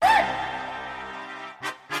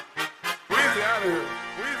out of here.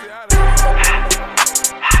 Weezy out of here.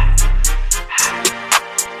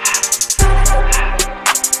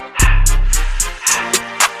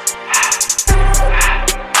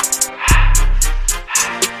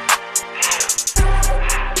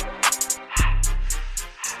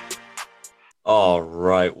 All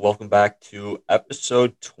right, welcome back to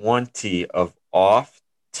episode 20 of Off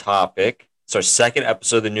Topic. It's our second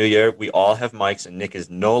episode of the new year. We all have mics, and Nick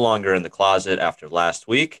is no longer in the closet after last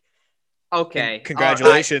week. Okay.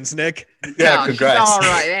 Congratulations, Nick. Yeah, congrats. All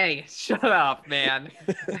right. Hey, shut up, man.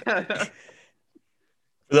 For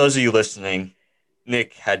those of you listening,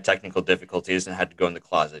 Nick had technical difficulties and had to go in the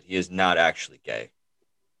closet. He is not actually gay.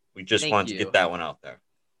 We just Thank wanted to you. get that one out there.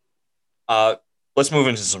 Let's move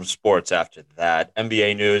into some sports after that.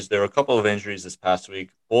 NBA news. There were a couple of injuries this past week.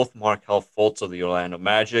 Both Markelle Fultz of the Orlando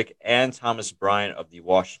Magic and Thomas Bryant of the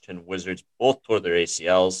Washington Wizards both tore their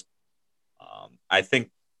ACLs. I think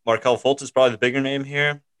Markelle Fultz is probably the bigger name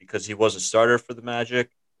here because he was a starter for the Magic,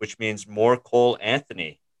 which means more Cole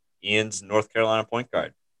Anthony, Ian's North Carolina point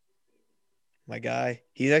guard. My guy.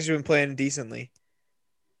 He's actually been playing decently.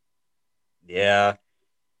 Yeah,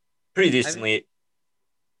 pretty decently.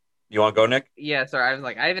 You want to go, Nick? Yeah, sorry. I was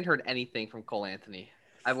like, I haven't heard anything from Cole Anthony.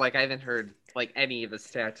 I haven't heard any of his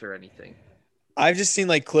stats or anything. I've just seen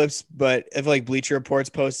clips, but if Bleacher Report's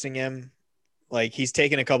posting him, he's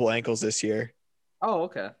taken a couple ankles this year. Oh,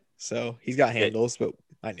 okay. So he's got handles, but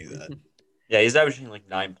I knew that. Yeah, he's averaging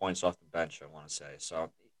 9 points off the bench, I want to say.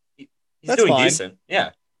 So he's That's doing fine. decent.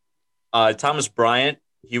 Yeah. Thomas Bryant,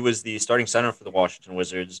 he was the starting center for the Washington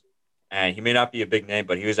Wizards, and he may not be a big name,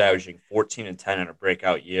 but he was averaging 14 and 10 in a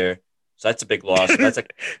breakout year. So that's a big loss. That's a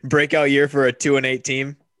breakout year for a 2-8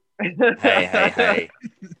 team. hey.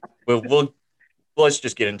 Let's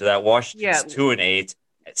just get into that. Washington's 2-8.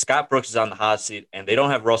 Scott Brooks is on the hot seat, and they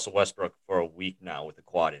don't have Russell Westbrook for a week now with a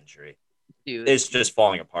quad injury. Dude, it's just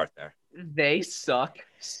falling apart there. They suck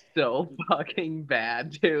so fucking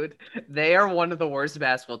bad, dude. They are one of the worst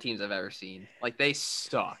basketball teams I've ever seen. They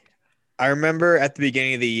suck. I remember at the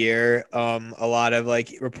beginning of the year, a lot of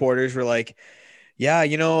reporters were like, yeah,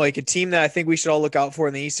 a team that I think we should all look out for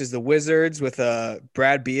in the East is the Wizards with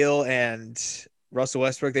Brad Beal and Russell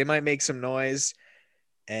Westbrook. They might make some noise,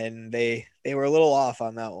 and they were a little off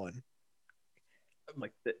on that one.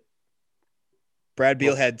 Brad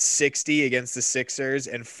Beal had 60 against the Sixers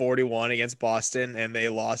and 41 against Boston, and they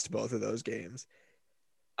lost both of those games.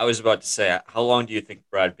 I was about to say, how long do you think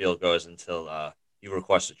Brad Beal goes until he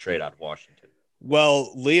requests a trade out of Washington?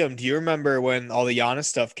 Well, Liam, do you remember when all the Giannis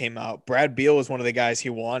stuff came out? Brad Beal was one of the guys he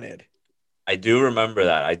wanted. I do remember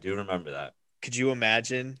that. Could you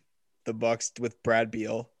imagine the Bucks with Brad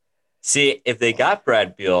Beal? See, if they got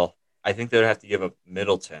Brad Beal, I think they would have to give up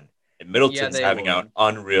Middleton. And Middleton's having an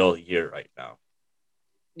unreal year right now.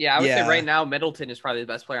 Yeah, I would say right now Middleton is probably the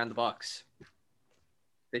best player on the Bucks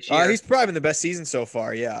this year. He's probably been the best season so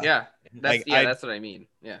far. Yeah. Yeah. That's what I mean.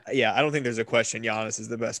 Yeah. Yeah, I don't think there's a question. Giannis is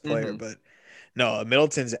the best player, but no,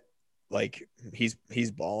 Middleton's he's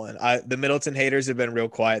balling. The Middleton haters have been real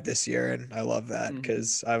quiet this year, and I love that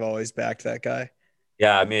because I've always backed that guy.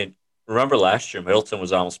 Yeah, I mean, remember last year Middleton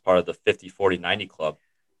was almost part of the 50-40-90 club.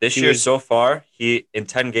 This year so far, in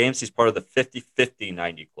 10 games, he's part of the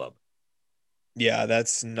 50-50-90 club. Yeah,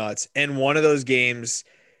 that's nuts. And one of those games,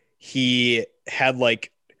 he had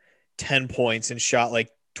 10 points and shot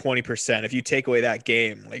 20%. If you take away that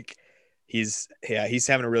game, he's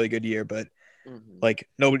having a really good year. But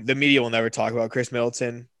nobody, the media will never talk about Chris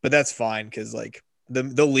Middleton. But that's fine because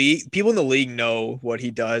the league, people in the league know what he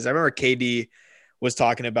does. I remember KD was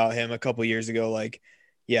talking about him a couple years ago.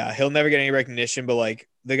 Yeah, he'll never get any recognition, but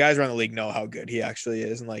the guys around the league know how good he actually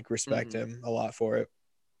is and respect him a lot for it.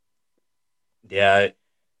 Yeah.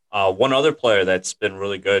 One other player that's been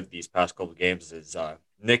really good these past couple of games is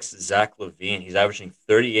Knicks' Zach LaVine. He's averaging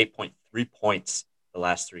 38.3 points the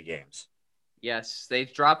last 3 games. Yes,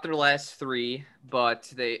 they've dropped their last 3,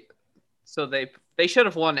 but they should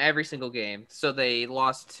have won every single game. So they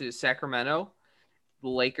lost to Sacramento, the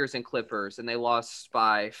Lakers, and Clippers, and they lost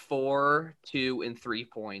by 4, 2, and 3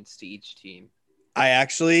 points to each team. I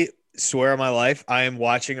actually swear on my life, I am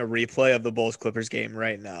watching a replay of the Bulls-Clippers game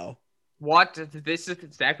right now. What? This is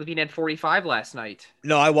Zach LaVine had 45 last night.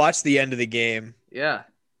 No, I watched the end of the game. Yeah.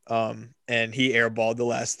 And he airballed the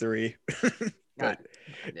last 3.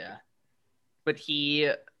 Yeah. But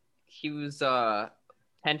he was 10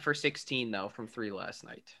 for 16 though from 3 last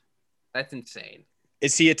night. That's insane.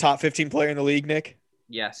 Is he a top 15 player in the league, Nick?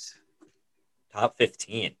 Yes. Top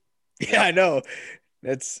 15. Yeah, I know.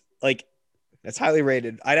 That's highly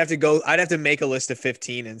rated. I'd have to make a list of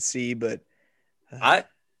 15 and see, but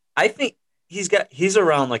I think he's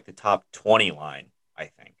around like the top 20 line, I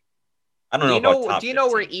think. I don't know about top Do you know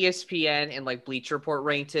where 15. ESPN and like Bleacher Report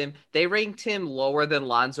ranked him? They ranked him lower than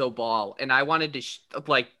Lonzo Ball, and I wanted to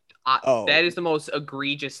Oh, that is the most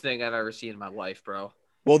egregious thing I've ever seen in my life, bro.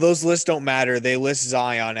 well, those lists don't matter. They list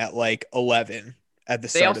Zion at like 11 at the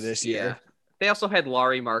They start of also this yeah. year. They also had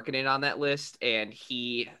Laurie Markkinen on that list, and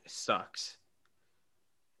he sucks.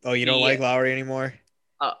 Oh, you don't He like Lowry anymore?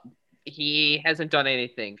 uh, he hasn't done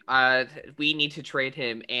anything. We need to trade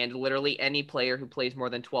him, and literally any player who plays more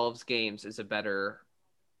than 12 games is a better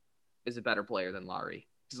player than Laurie.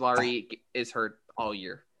 Because Laurie is hurt all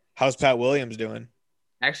year. How's Pat Williams doing?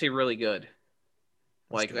 Actually, really good. That's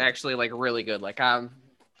Like good. actually, like really good. Like I'm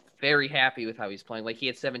very happy with how he's playing. Like he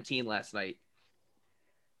had 17 last night.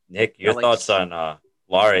 Nick, Yeah, your like thoughts on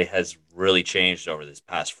Laurie has really changed over this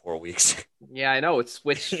past 4 weeks. yeah, I know it's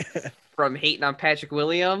switched from hating on Patrick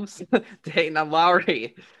Williams to hating on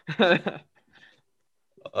Lowry.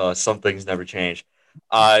 Some things never change.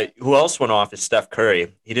 Who else went off is Steph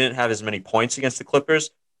Curry. He didn't have as many points against the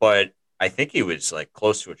Clippers, but I think he was like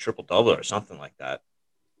close to a triple double or something like that.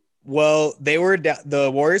 Well, the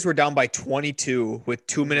Warriors were down by 22 with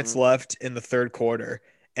 2 minutes Mhm. left in the third quarter,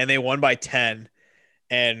 and they won by 10.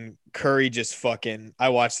 And Curry just fucking I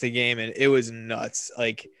watched the game and it was nuts.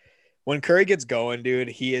 Like when Curry gets going, dude,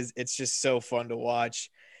 it's just so fun to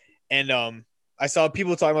watch. And I saw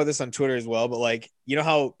people talking about this on Twitter as well, but like, you know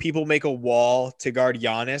how people make a wall to guard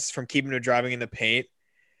Giannis from keeping him driving in the paint?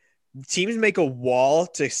 Teams make a wall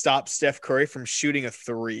to stop Steph Curry from shooting a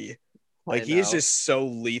three. Like I he is know. just so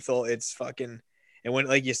lethal. It's fucking and when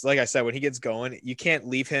like I said, when he gets going, you can't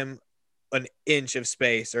leave him an inch of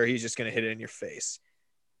space or he's just gonna hit it in your face.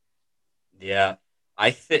 Yeah, I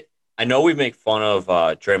think I know we make fun of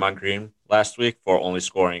Draymond Green last week for only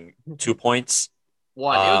scoring 2 points.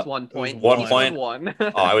 One. It Uh, was 1 It was point. one Each was point. one.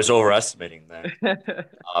 I was overestimating there,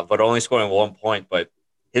 but only scoring 1 point. But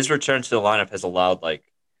his return to the lineup has allowed like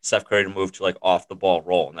Steph Curry to move to like off the ball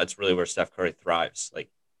role, and that's really where Steph Curry thrives. Like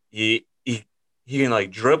he he he can like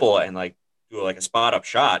dribble and like do like a spot up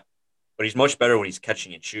shot, but he's much better when he's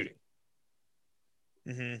catching and shooting.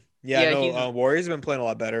 Mm-hmm. Yeah, Yeah, no, he's Warriors have been playing a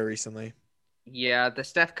lot better recently. yeah. The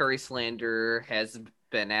Steph Curry slander has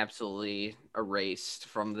been absolutely erased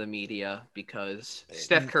from the media because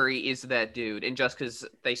Steph Curry is that dude, and just because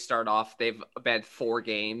they start off, they've had 4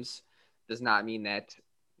 games, does not mean that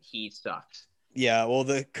he sucks. Yeah, well,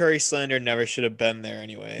 the Curry slander never should have been there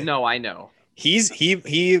anyway. No, I know.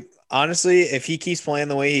 He honestly, if he keeps playing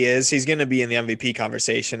the way he is, he's going to be in the MVP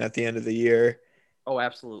conversation at the end of the year. Oh,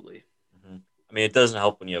 absolutely. Mm-hmm. I mean, it doesn't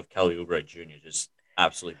help when you have Kelly Oubre Jr. just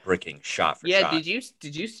absolutely bricking shot for Yeah, shot.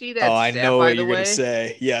 did you see that Oh, I stat, know by what the you're going to way?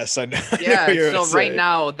 say. Yes, I know. I know Yeah, what you're so gonna right say.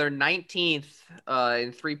 now they're 19th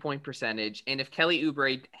in 3-point percentage, and if Kelly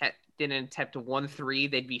Oubre didn't attempt 1 3,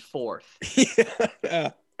 they'd be 4th.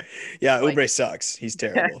 yeah, yeah. Like- Oubre sucks. He's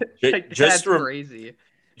terrible. Like, that's crazy.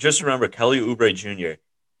 Just remember, Kelly Oubre Jr.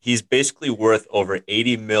 He's basically worth over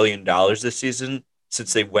 $80 million this season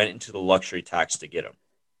since they went into the luxury tax to get him.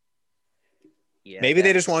 Yeah, Maybe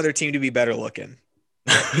they just want their team to be better looking.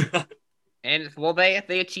 and well, they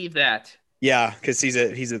achieved that. Yeah, because he's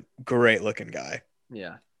a great looking guy.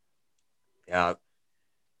 Yeah. Yeah,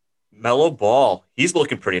 Melo Ball, he's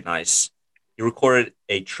looking pretty nice. He recorded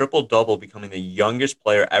a triple double, becoming the youngest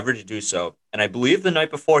player ever to do so. And I believe the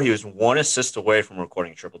night before he was 1 assist away from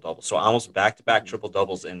recording a triple double. So almost back to back triple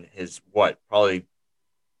doubles in his probably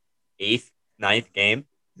eighth, ninth game.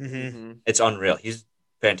 Mm-hmm. Mm-hmm. It's unreal. He's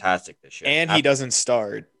fantastic this year. And he doesn't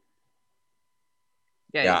start.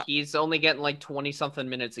 Yeah, he's only getting like 20 something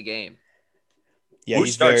minutes a game. Yeah, Who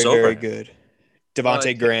he's starts very, over very him? good.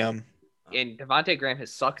 Devontae Graham. And Devontae Graham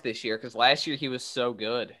has sucked this year because last year he was so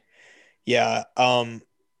good. Yeah.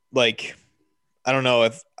 Like I don't know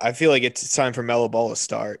if I feel like it's time for Melo Ball to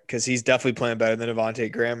start because he's definitely playing better than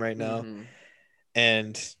Devontae Graham right now, Mhm.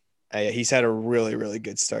 and he's had a really, really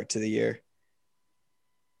good start to the year.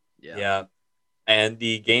 Yeah. And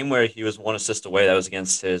the game where he was 1 assist away, that was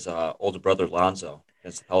against his older brother Lonzo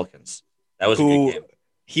against the Pelicans. That was a good game.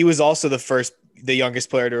 He was also the youngest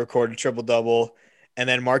player to record a triple double, and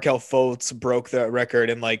then Markel Fultz broke the record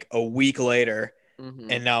in like a week later, Mhm.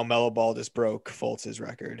 and now Melo Ball just broke Fultz's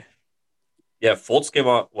record. Yeah, Fultz came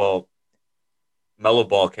off. Well, Melo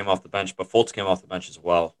Ball came off the bench, but Fultz came off the bench as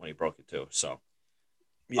well when he broke it too. So,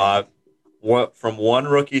 Yeah. from one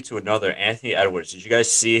rookie to another, Anthony Edwards. Did you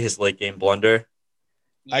guys see his late game blunder?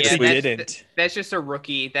 I actually that's- didn't. That's just a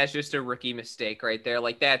rookie. That's just a rookie mistake right there.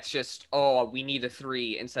 Like that's just we need a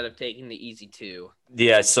 3 instead of taking the easy 2.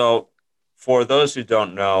 Yeah. So, for those who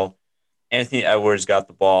don't know, Anthony Edwards got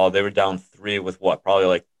the ball. They were down 3 with probably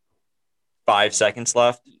like 5 seconds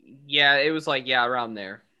left, Yeah, it was like around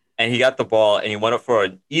there. and he got the ball and he went up for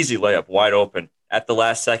an easy layup, wide open. At the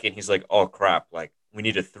last second, he's like, "Oh crap! Like we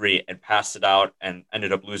need a three," and passed it out and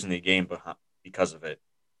ended up losing the game because of it.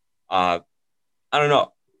 Uh, I don't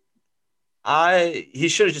know. He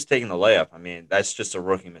should have just taken the layup. I mean, that's just a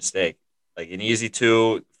rookie mistake. Like an easy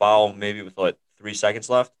two foul, maybe with what 3 seconds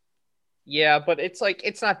left. Yeah, but it's like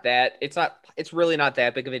it's really not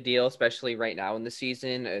that big of a deal, especially right now in the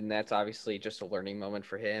season, and that's obviously just a learning moment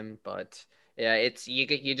for him. But yeah, it's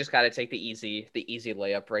you just got to take the easy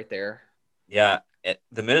layup right there. Yeah,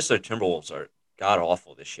 the Minnesota Timberwolves are god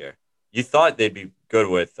awful this year. You thought they'd be good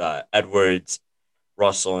with Edwards,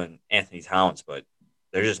 Russell, and Anthony Towns, but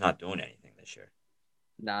they're just not doing anything this year.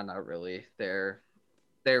 Nah, not really. They're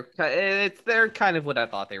kind of what I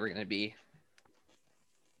thought they were gonna be.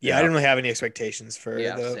 Yeah, I didn't really have any expectations for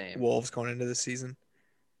Yeah, the same. Wolves going into the season.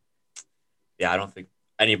 Yeah, I don't think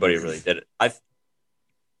anybody really did it.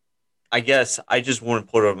 I guess I just wouldn't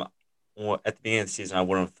put them at the beginning of the season. I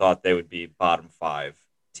wouldn't have thought they would be bottom 5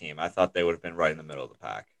 team. I thought they would have been right in the middle of the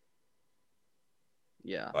pack.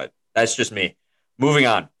 Yeah. But that's just me. Moving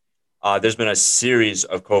on. There's been a series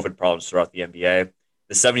of COVID problems throughout the NBA.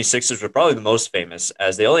 The 76ers were probably the most famous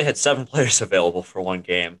as they only had 7 players available for one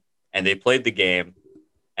game, and they played the game,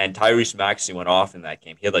 and Tyrese Maxey went off in that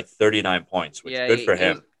game. He had like 39 points, which Yeah, good for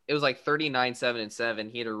him. It was like 39, 7, and 7.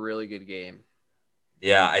 He had a really good game.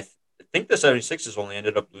 Yeah, I think the 76ers only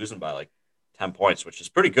ended up losing by like 10 points, which is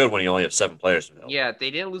pretty good when you only have 7 players available. Yeah,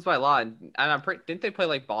 they didn't lose by a lot. And didn't they play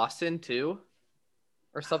like Boston too?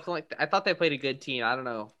 Or something like that? I thought they played a good team. I don't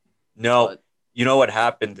know. No, But you know what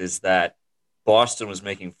happened is that Boston was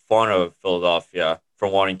making fun of Philadelphia for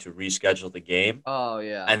wanting to reschedule the game. oh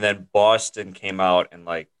yeah. And then Boston came out and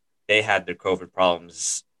like they had their COVID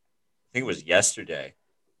problems. I think it was yesterday.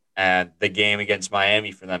 And the game against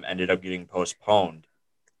Miami for them ended up getting postponed.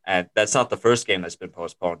 And that's not the first game that's been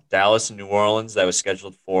postponed. Dallas and New Orleans, that was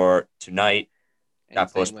scheduled for tonight, And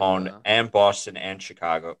got same with, postponed. And Boston and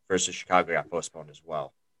Chicago versus Chicago got postponed as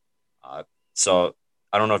well. So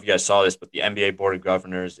I don't know if you guys saw this, but the NBA Board of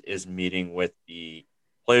Governors is meeting with the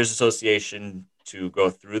Players Association to go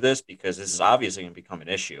through this because this is obviously going to become an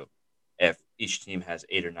issue if each team has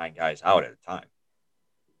 8 or 9 guys out at a time.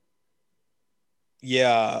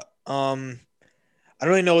 Yeah. I don't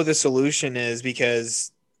really know what the solution is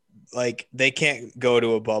because like they can't go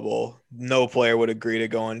to a bubble. No player would agree to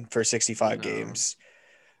going for 65 No. games.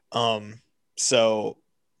 So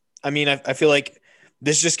I mean I feel like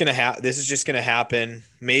this is just gonna happen.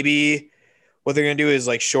 Maybe what they're gonna do is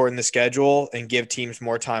like shorten the schedule and give teams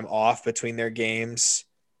more time off between their games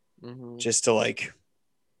just to like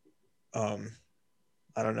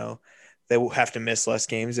I don't know. They will have to miss less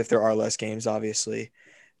games if there are less games, obviously.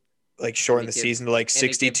 Like shorten the season to like and it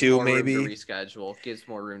gives 62 more room to maybe. reschedule. Gives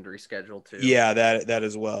more room to reschedule too. Yeah, that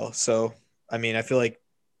as well. So I mean, I feel like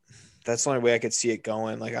that's the only way I could see it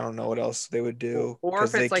going. Like I don't know what else they would do Or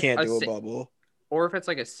because if they it's like can't a do a si- bubble. Or if it's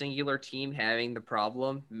like a singular team having the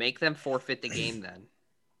problem, make them forfeit the game then.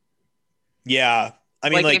 Yeah, I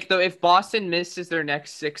mean like if Boston misses their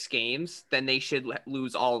next 6 games, then they should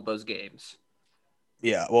lose all of those games.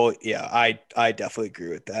 yeah, well yeah, I definitely agree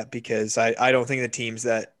with that because I don't think the teams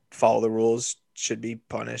that follow the rules should be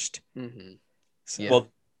punished. Mm-hmm. So, Yeah. Well,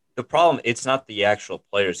 the problem, it's not the actual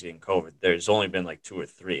players getting COVID. There's only been like 2 or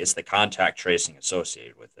 3. It's the contact tracing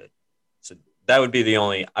associated with it. So that would be the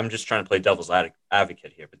only, I'm just trying to play devil's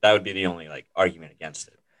advocate here, but that would be the only like argument against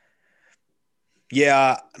it.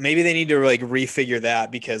 yeah, maybe they need to like refigure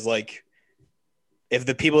that because like if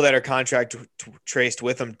the people that are contract traced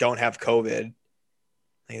with them don't have COVID,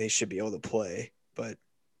 I think they should be able to play. But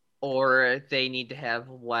Or they need to have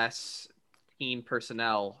less team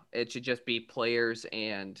personnel. It should just be players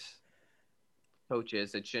and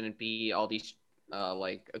coaches. It shouldn't be all these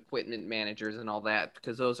like equipment managers and all that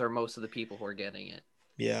because those are most of the people who are getting it.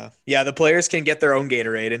 yeah, the players can get their own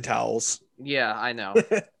Gatorade and towels. Yeah, I know.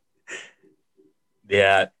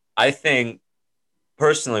 Yeah, I think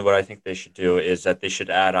personally, what I think they should do is that they should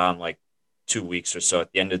add on like 2 weeks or so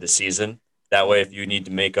at the end of the season. That way, if you need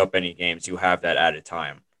to make up any games, you have that added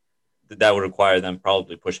time. That would require them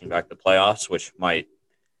probably pushing back the playoffs, which might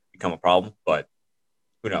become a problem, but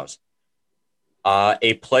who knows?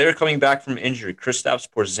 A player coming back from injury, Kristaps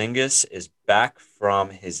Porzingis, is back from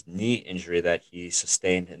his knee injury that he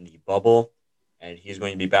sustained in the bubble, and he's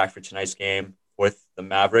going to be back for tonight's game with the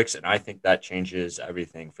Mavericks, and I think that changes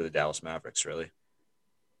everything for the Dallas Mavericks, really.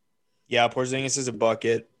 Yeah, Porzingis is a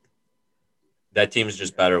bucket. That team is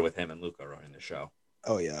just better with him and Luka running the show.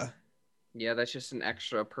 Oh yeah. Yeah, that's just an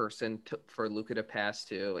extra person for Luka to pass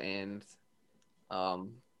to and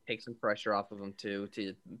take some pressure off of him too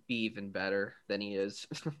to be even better than he is.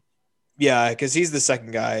 Yeah, because he's the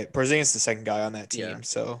second guy. Porzingis is the second guy on that team, Yeah.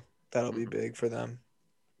 so that'll be big for them.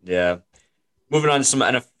 Yeah. Moving on to some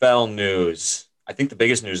NFL news. I think the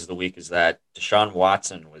biggest news of the week is that Deshaun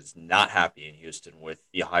Watson was not happy in Houston with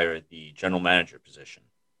the hire at the general manager position.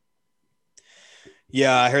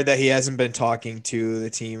 Yeah, I heard that he hasn't been talking to the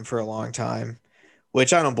team for a long time,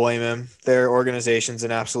 which I don't blame him. Their organization's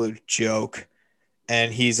an absolute joke,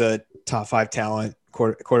 and he's a top 5 talent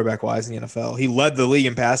quarterback wise in the NFL. He led the league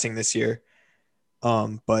in passing this year.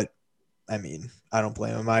 But I mean, I don't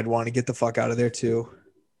blame him. I'd want to get the fuck out of there too.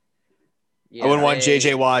 Yeah, I wouldn't want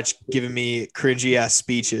JJ Watt giving me cringy ass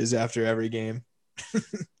speeches after every game.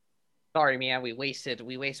 Sorry, man. We wasted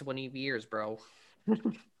 1 years, bro.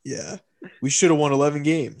 Yeah, we should have won 11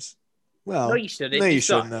 games. Well, No, you shouldn't. No, You you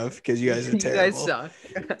shouldn't suck. have because you guys are You guys terrible.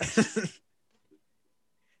 suck.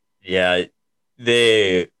 Yeah,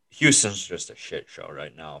 Houston's just a shit show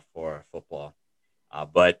right now for football.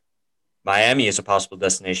 But Miami is a possible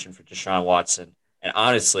destination for Deshaun Watson. And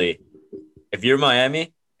honestly, if you're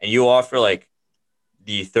Miami and you offer like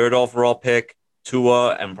the 3rd overall pick,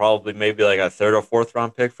 Tua, and probably maybe like a 3rd or 4th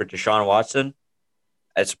round pick for Deshaun Watson,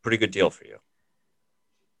 that's a pretty good deal for you.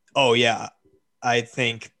 Oh yeah, I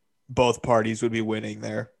think both parties would be winning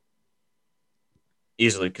there.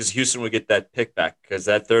 Easily, because Houston would get that pick back because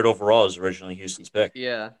that 3rd overall is originally Houston's pick.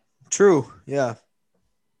 Yeah. True. Yeah.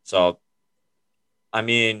 So, I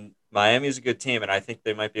mean, Miami is a good team, and I think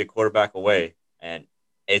they might be a quarterback away. And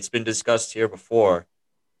it's been discussed here before.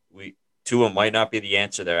 Tua might not be the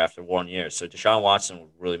answer there after 1 year. So Deshaun Watson would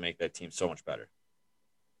really make that team so much better.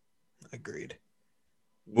 Agreed.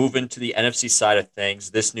 Moving to the NFC side of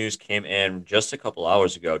things, this news came in just a couple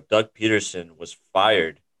hours ago. Doug Peterson was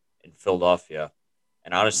fired in Philadelphia.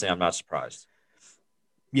 And honestly, I'm not surprised.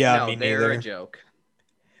 Yeah, no, me they're neither. a joke.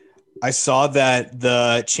 I saw that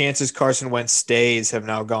the chances Carson Wentz stays have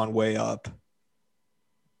now gone way up.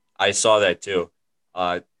 I saw that too.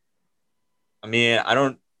 I mean,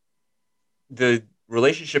 the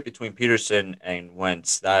relationship between Peterson and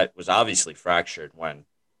Wentz, that was obviously fractured when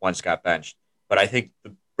Wentz got benched. But I think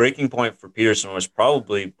the breaking point for Peterson was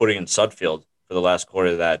probably putting in Sudfeld for the last quarter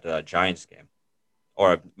of that Giants game.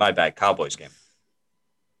 Or, my bad, Cowboys game.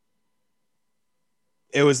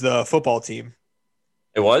 It was the football team.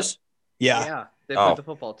 It was? Yeah. They Oh. put the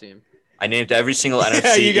football team. I named every single Yeah,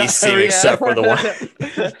 NFC you got East team every- except for the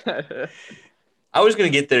one. I was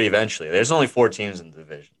going to get there eventually. There's only 4 teams in the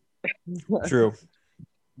division. True.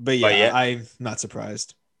 But yeah, yeah. I'm not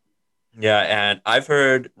surprised. Yeah, and I've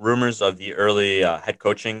heard rumors of the early head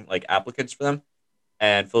coaching applicants for them.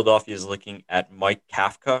 And Philadelphia is looking at Mike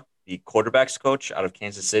Kafka, the quarterbacks coach out of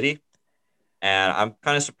Kansas City. And I'm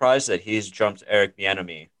kind of surprised that he's jumped Eric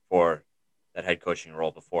Bieniemy for that head coaching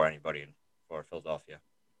role before anybody for Philadelphia.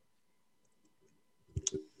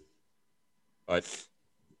 But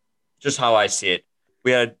just how I see it,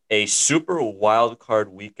 we had a super wild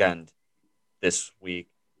card weekend this week,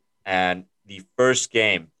 and the first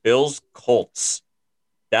game, Bills-Colts,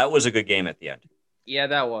 that was a good game at the end. Yeah,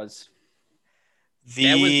 that was.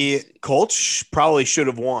 The Colts probably should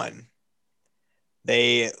have won.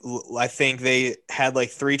 I think they had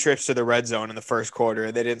 3 trips to the red zone in the first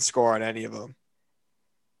quarter. They didn't score on any of them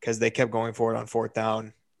because they kept going for it on 4th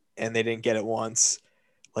down, and they didn't get it once.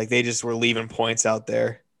 They just were leaving points out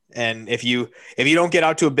there. And if you don't get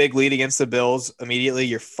out to a big lead against the Bills immediately,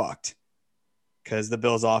 you're fucked because the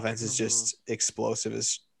Bills' offense is just explosive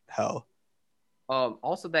as hell.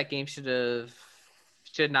 Also, that game should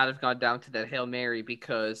not have gone down to that Hail Mary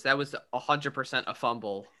because that was 100% a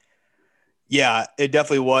fumble. Yeah, it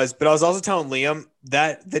definitely was. But I was also telling Liam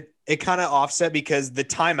that it kind of offset because the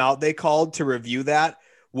timeout they called to review that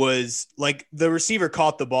was the receiver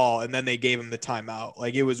caught the ball and then they gave him the timeout.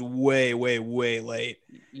 It was way, way, way late.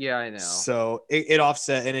 Yeah, I know. So it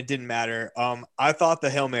offset and it didn't matter. I thought the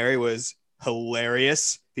Hail Mary was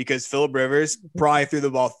hilarious because Phillip Rivers probably threw the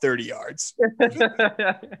ball 30 yards.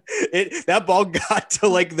 That ball got to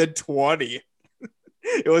the 20.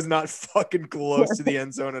 It was not fucking close to the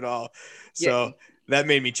end zone at all. So that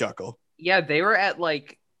made me chuckle. Yeah, they were at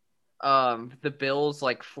the Bills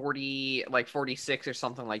 40, 46 or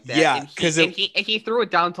something like that. Yeah, and he threw it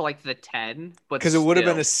down to the 10, but because it would have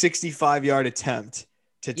been a 65-yard attempt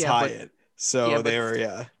to tie it. So they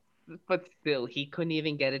were But still, he couldn't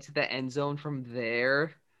even get it to the end zone from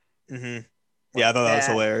there. Mm-hmm. Yeah, I thought that was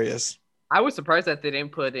hilarious. I was surprised that they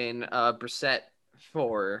didn't put in Brissett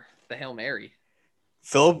for the Hail Mary.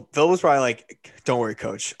 Phil was probably "Don't worry,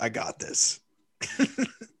 coach. I got this."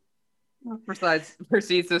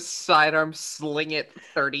 Proceeds to sidearm sling it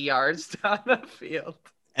 30 yards down the field.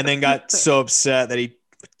 and then got so upset that he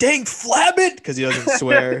dang flab it because he doesn't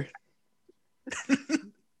swear.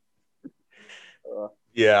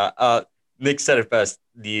 Yeah, Nick said it best.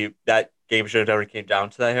 That game should have never came down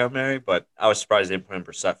to that Hail Mary, but I was surprised they didn't put in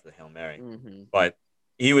Brissett for the Hail Mary. Mm-hmm. But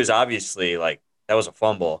he was obviously like that was a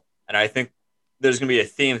fumble, and I think there's going to be a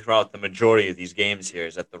theme throughout the majority of these games here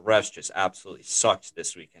is that the refs just absolutely sucked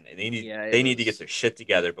this weekend, and they need to get their shit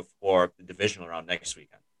together before the divisional round next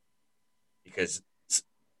weekend because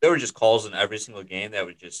there were just calls in every single game that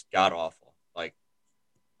were just god awful, like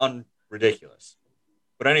ridiculous.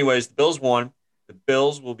 But anyways, the Bills won. The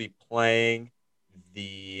Bills will be playing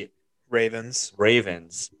the Ravens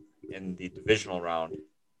in the divisional round,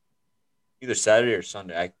 either Saturday or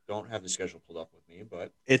Sunday. I don't have the schedule pulled up with me,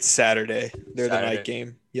 but It's Saturday. They're the Saturday. night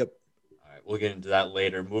game. Yep. all right, we'll get into that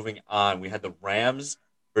later. Moving on, we had the Rams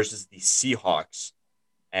versus the Seahawks,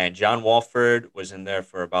 and John Walford was in there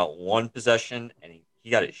for about one possession, and he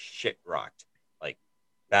got his shit rocked, like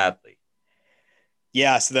badly.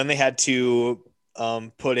 Yeah. So then they had to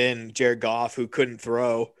put in Jared Goff, who couldn't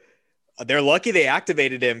throw. They're lucky they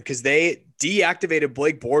activated him because they deactivated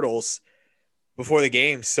Blake Bortles before the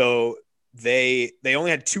game. So they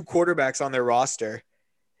only had 2 quarterbacks on their roster.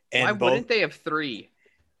 And Why wouldn't they have 3?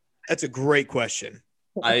 That's a great question.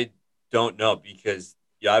 I don't know because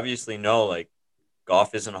you obviously know like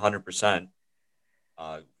Goff isn't 100%.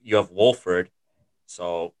 You have Wolford,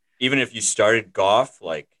 so even if you started Goff,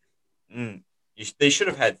 like they should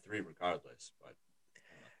have had 3 regardless. But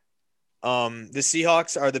The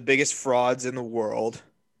Seahawks are the biggest frauds in the world.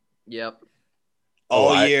 Yep.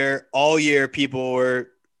 All year, people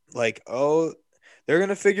were like, "Oh, they're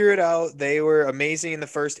gonna figure it out." They were amazing in the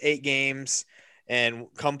first 8 games, and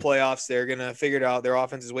come playoffs, they're gonna figure it out. Their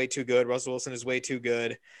offense is way too good. Russell Wilson is way too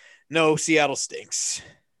good. No, Seattle stinks.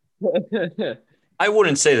 I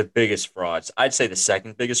wouldn't say the biggest frauds. I'd say the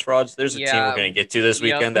second biggest frauds. There's a team we're going to get to this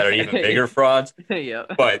weekend that are even bigger frauds.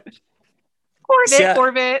 Yep. But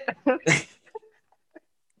Corvette.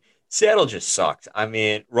 Seattle just sucked. I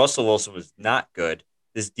mean, Russell Wilson was not good.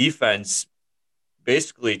 His defense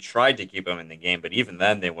basically tried to keep him in the game, but even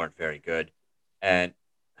then they weren't very good. And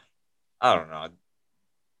I don't know.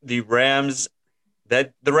 The Rams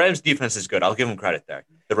defense is good. I'll give them credit there.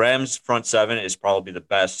 The Rams front 7 is probably the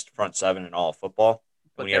best front 7 in all of football.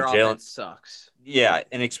 But when their offense sucks. Yeah,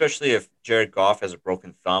 and especially if Jared Goff has a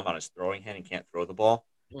broken thumb on his throwing hand and can't throw the ball.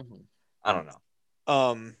 Mm-hmm. I don't know.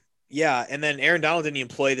 Yeah, and then Aaron Donald didn't even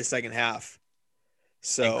play the second half.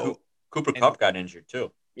 So Cooper Kupp got injured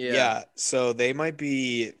too. Yeah, so they might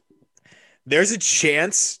be. There's a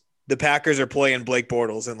chance the Packers are playing Blake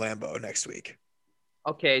Bortles in Lambeau next week.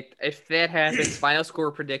 Okay, if that happens, final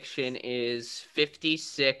score prediction is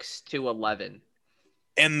 56-11.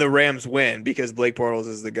 And the Rams win because Blake Bortles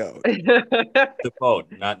is the GOAT. The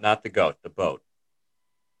boat, not the goat, the boat.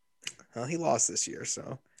 Well, he lost this year,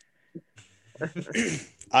 so.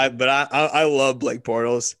 I love Blake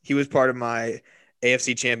Bortles. He was part of my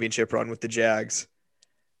AFC Championship run with the Jags,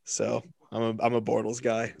 so I'm a Bortles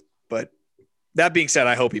guy. But that being said,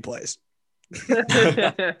 I hope he plays.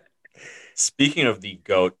 Speaking of the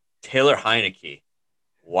GOAT, Taylor Heineke.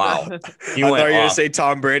 Wow. I thought you were going to say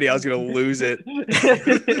Tom Brady. I was going to lose it.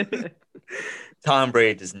 Tom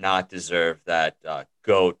Brady does not deserve that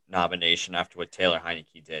GOAT nomination after what Taylor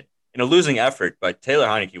Heineke did. In a losing effort, but Taylor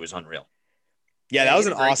Heineke was unreal. Yeah, that was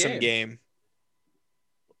an awesome game.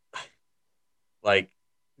 Like,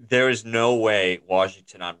 there is no way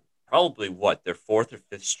Washington on probably their 4th or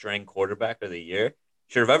 5th string quarterback of the year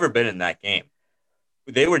should have ever been in that game.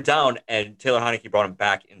 They were down, and Taylor Heineke brought him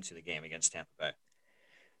back into the game against Tampa Bay.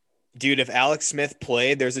 Dude, if Alex Smith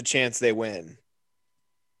played, there's a chance they win.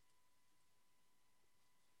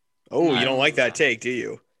 Oh, you don't like that take, do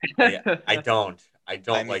you? I don't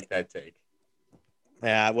like that take.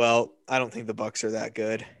 Yeah, well, I don't think the Bucs are that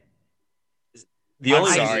good. I'm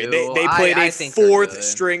sorry. They played a 4th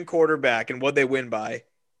string quarterback, and what'd they win by?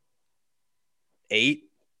 8?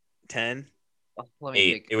 10?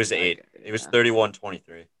 8. It was 8. It was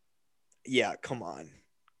 31-23. Yeah, come on.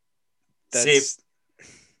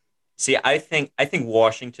 See, I think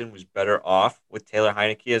Washington was better off with Taylor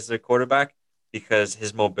Heineke as their quarterback because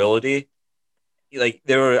his mobility, like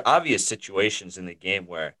there were obvious situations in the game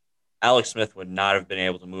where Alex Smith would not have been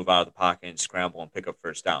able to move out of the pocket and scramble and pick up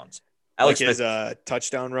first downs. Alex Smith, his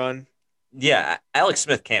touchdown run. Yeah, Alex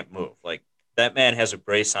Smith can't move. Like that man has a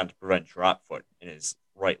brace on to prevent drop foot in his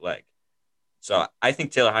right leg. So I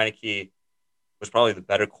think Taylor Heineke was probably the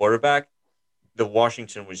better quarterback. The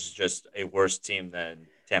Washington was just a worse team than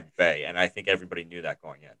Tampa Bay, and I think everybody knew that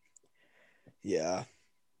going in. Yeah.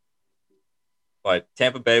 But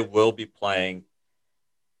Tampa Bay will be playing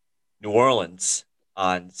New Orleans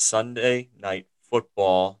on Sunday Night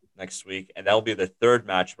Football next week, and that'll be the third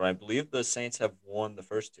match. But I believe the Saints have won the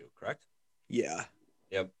first two. Correct? Yeah.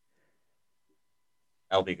 Yep,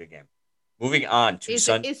 that'll be a good game. Moving on to Is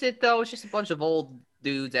it though? It's just a bunch of old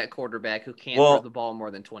dudes at quarterback who can't Well- throw the ball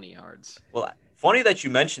more than 20 yards. Well, funny that you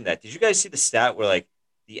mentioned that. Did you guys see the stat where like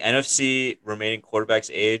the NFC remaining quarterbacks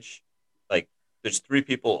age, like there's three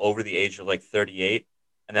people over the age of like 38,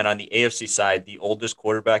 and then on the AFC side, the oldest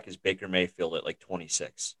quarterback is Baker Mayfield at like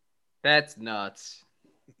 26. That's nuts.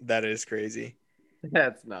 That is crazy.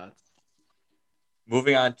 That's nuts.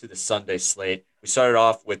 Moving on to the Sunday slate, we started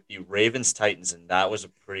off with the Ravens Titans, and that was a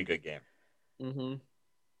pretty good game. Mm-hmm.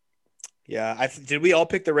 Yeah. Did we all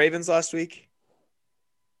pick the Ravens last week?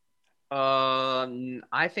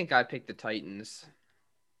 I think I picked the Titans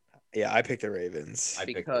Yeah, I picked the Ravens. I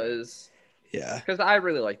picked the because Yeah. I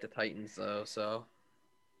really like the Titans though. So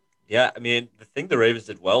Yeah, I mean the thing the Ravens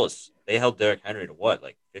did well is they held Derrick Henry to what,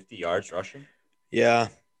 like 50 yards rushing. Yeah.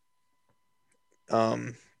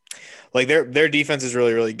 Like their defense is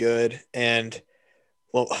really, really good. And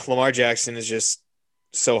Lamar Jackson is just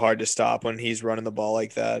so hard to stop when he's running the ball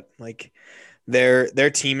like that. Like their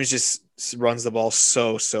team is just runs the ball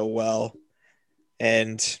so well.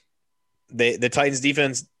 And the Titans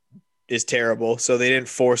defense is terrible. So they didn't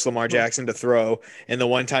force Lamar Jackson to throw. And the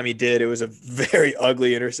one time he did, it was a very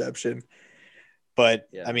ugly interception. But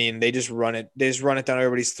Yeah. I mean, they just run it down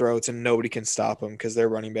everybody's throats and nobody can stop them because their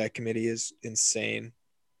running back committee is insane.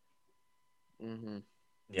 mm-hmm.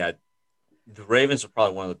 Yeah, the Ravens are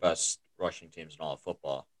probably one of the best rushing teams in all of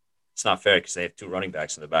football. It's not fair because they have two running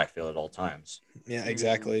backs in the backfield at all times. Yeah,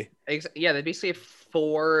 exactly. Yeah, they basically have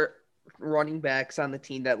 4 running backs on the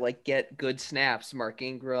team that like get good snaps: Mark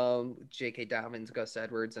Ingram, J.K. Dobbins, Gus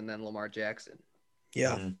Edwards, and then Lamar Jackson.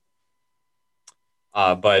 Yeah.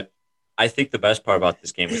 Mhm. But I think the best part about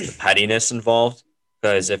this game was the pettiness involved.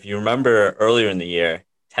 Because if you remember earlier in the year,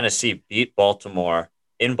 Tennessee beat Baltimore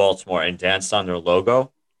in Baltimore and danced on their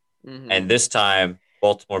logo. Mhm. And this time,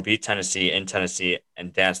 Baltimore beat Tennessee in Tennessee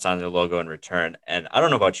and danced on their logo in return. And I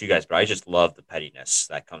don't know about you guys, but I just love the pettiness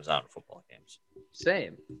that comes out in football games.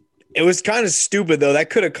 Same. It was kind of stupid though.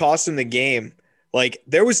 That could have cost them the game. Like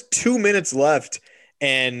there was 2 minutes left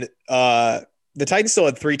and the Titans still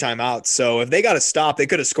had 3 timeouts. So if they got a stop, they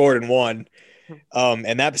could have scored and won.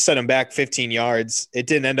 And that set them back 15 yards. It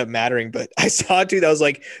didn't end up mattering, but I saw it too. That was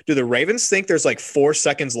like, do the Ravens think there's like 4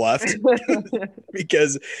 seconds left?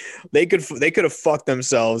 Because they could have fucked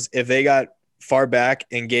themselves if they got far back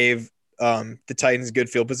and gave the Titans good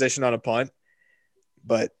field position on a punt.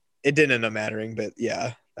 But it didn't end up mattering. But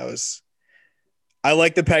yeah, I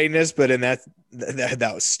like the pettiness, but in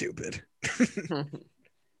that was stupid.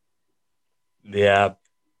 Yeah.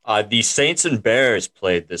 The Saints and Bears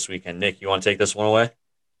played this weekend. Nick, you want to take this one away?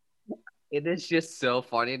 It is just so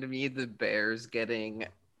funny to me, the Bears getting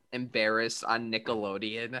embarrassed on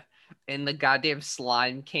Nickelodeon, and the goddamn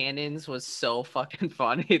slime cannons was so fucking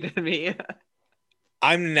funny to me.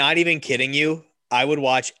 I'm not even kidding you. I would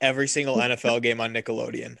watch every single NFL game on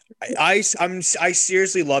Nickelodeon. I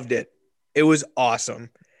seriously loved it. It was awesome.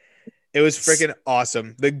 It was freaking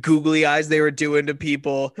awesome. The googly eyes they were doing to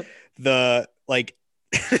people, the like,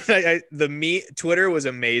 Twitter was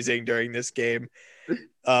amazing during this game.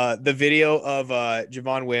 The video of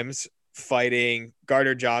Javon Wims fighting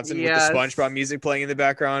Gardner Johnson Yes. with the SpongeBob music playing in the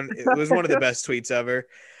background. It was one of the best tweets ever.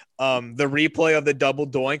 The replay of the double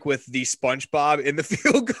doink with the SpongeBob in the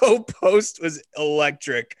field goal post was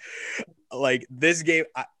electric. Like this game,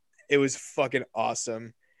 it was fucking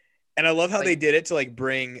awesome. And I love how they did it to like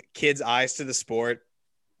bring kids' eyes to the sport.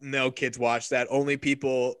 No kids watched that.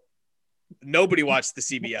 Nobody watched the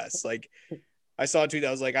CBS. Like I saw a tweet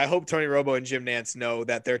that was like, I hope Tony Romo and Jim Nantz know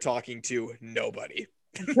that they're talking to nobody.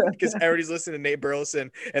 Because everybody's listening to Nate Burleson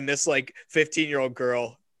and this like 15-year-old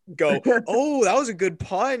girl go, oh, that was a good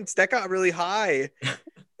punt. That got really high.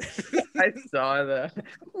 I saw that.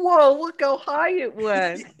 Whoa, look how high it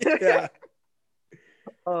went. Yeah.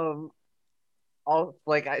 I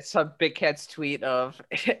saw Big Cat's tweet of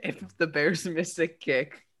if the Bears miss a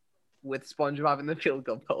kick with SpongeBob in the field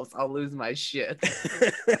goal post, I'll lose my shit.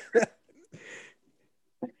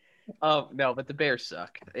 No, but the Bears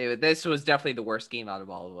suck. This was definitely the worst game out of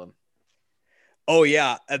all of them. Oh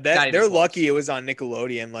yeah, Not they're even close. lucky it was on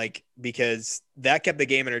Nickelodeon, like because that kept the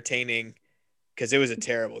game entertaining. Because it was a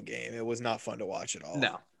terrible game. It was not fun to watch at all.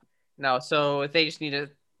 No. So Bears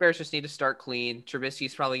just need to start clean.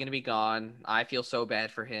 Trubisky's probably going to be gone. I feel so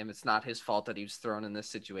bad for him. It's not his fault that he was thrown in this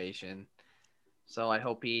situation. So I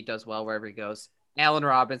hope he does well wherever he goes. Allen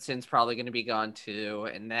Robinson's probably going to be gone too,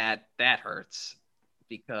 and that hurts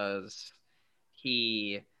because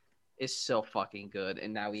he is so fucking good,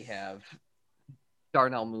 and now we have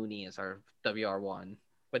Darnell Mooney as our WR1.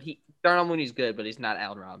 But Darnell Mooney's good, but he's not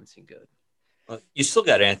Allen Robinson good. Well, you still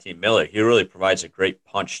got Anthony Miller. He really provides a great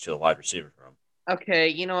punch to the wide receiver room. Okay,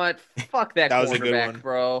 you know what? Fuck that, That was a good one. quarterback,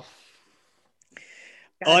 bro.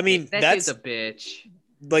 Oh, I mean, that that's dude's a bitch.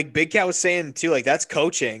 like Big Cat was saying too. Like that's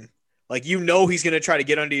coaching. Like he's gonna try to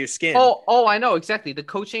get under your skin. Oh, I know exactly. The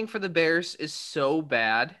coaching for the Bears is so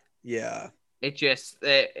bad. Yeah. It just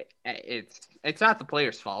it's not the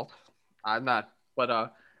player's fault. I'm not,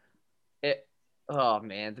 but oh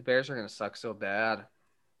man, the Bears are gonna suck so bad.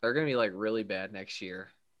 They're gonna be like really bad next year.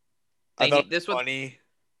 I thought This it was funny.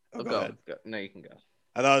 Oh, go ahead. Go. No, you can go.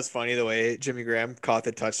 I thought it was funny the way Jimmy Graham caught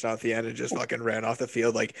the touchdown at the end and just fucking ran off the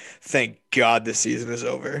field. Like, thank God the season is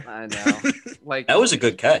over. I know. Like That was a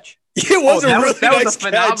good catch. It was that a really that nice was a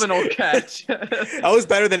phenomenal catch. catch. That was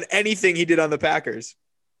better than anything he did on the Packers.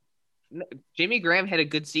 Jimmy Graham had a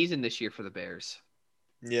good season this year for the Bears.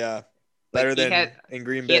 Yeah, better he than had- in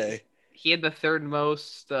Green he had- Bay. He had the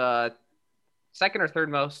second or third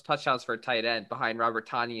most touchdowns for a tight end behind Robert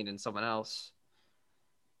Tonyan and someone else.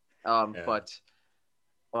 Yeah. But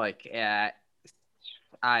like, I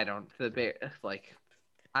don't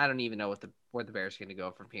even know where the Bears are going to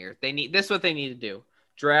go from here. This is what they need to do: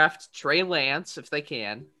 draft Trey Lance if they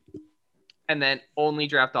can, and then only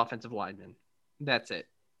draft offensive linemen. That's it.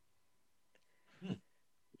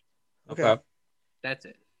 Okay. That's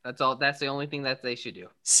it. That's all. That's the only thing that they should do.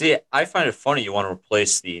 See, I find it funny you want to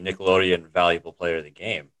replace the Nickelodeon Valuable Player of the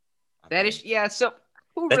Game. That is, yeah. So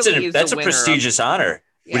who That's really is that's the a winner of- prestigious honor.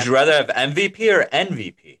 Yeah. Would you rather have MVP or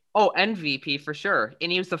NVP? Oh, MVP for sure.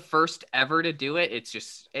 And he was the first ever to do it.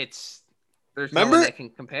 There's no Remember- one that can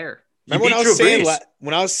compare. Remember when beat I was Drew saying Brees.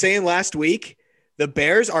 when I was saying last week, the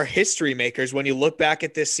Bears are history makers when you look back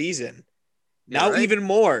at this season. Now You're right. even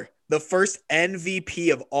more, the first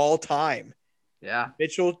MVP of all time. Yeah.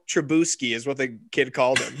 Mitchell Trubisky is what the kid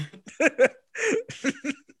called him.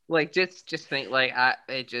 Like just think like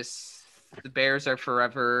the Bears are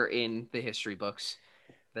forever in the history books.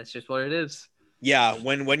 That's just what it is. Yeah,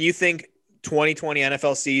 when you think 2020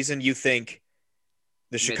 NFL season, you think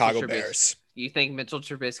the Mitchell Chicago Trubisky. Bears. You think Mitchell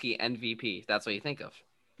Trubisky MVP. That's what you think of.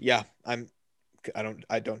 Yeah, I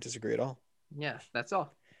don't disagree at all. Yeah, that's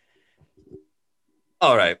all.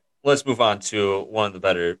 All right, let's move on to one of the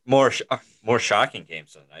better, more shocking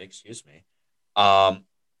games of the night. Excuse me.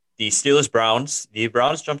 The Steelers-Browns. The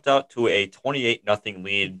Browns jumped out to a 28-0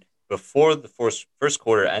 lead before the first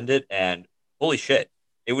quarter ended, and holy shit,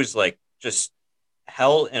 it was like just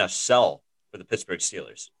hell in a cell for the Pittsburgh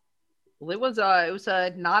Steelers. Well, it was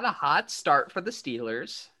not a hot start for the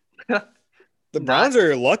Steelers. The Browns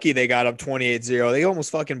are lucky they got up 28-0. They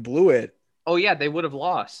almost fucking blew it Oh yeah, they would have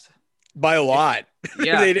lost. by a lot.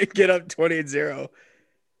 Yeah. They didn't get up 28-0.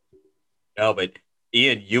 No, but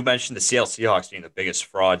Ian, you mentioned the Seattle Seahawks being the biggest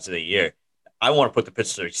frauds of the year. I want to put the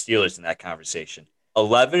Pittsburgh Steelers in that conversation.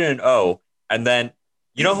 11-0, and then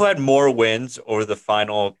you know who had more wins over the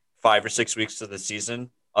final 5 or 6 weeks of the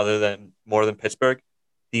season, more than Pittsburgh?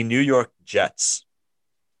 The New York Jets.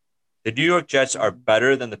 The New York Jets are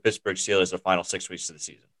better than the Pittsburgh Steelers the final 6 weeks of the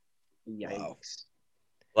season. Yikes. Wow.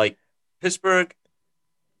 Like Pittsburgh,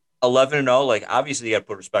 11-0. Like obviously you got to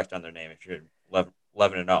put respect on their name if you're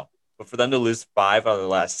 11-0. But for them to lose 5 out of the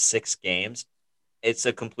last 6 games, it's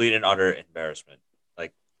a complete and utter embarrassment.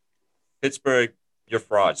 Like Pittsburgh, you're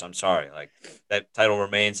frauds. I'm sorry. Like that title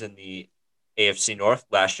remains in the AFC North.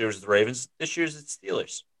 Last year was the Ravens. This year's it's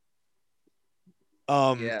Steelers.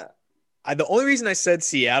 Yeah. The only reason I said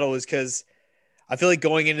Seattle is because I feel like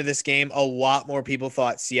going into this game, a lot more people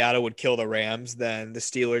thought Seattle would kill the Rams than the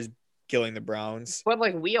Steelers killing the Browns. But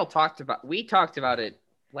like we talked about it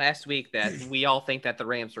last week that we all think that the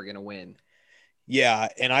Rams were gonna win. Yeah,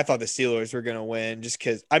 and I thought the Steelers were going to win just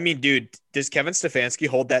because, I mean, dude, does Kevin Stefanski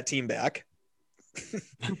hold that team back?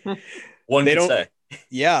 One They can don't- say.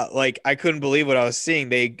 Yeah, like I couldn't believe what I was seeing.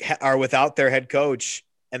 They are without their head coach,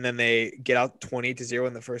 and then they get out 20-0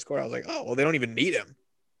 in the first quarter. I was like, oh, well, they don't even need him.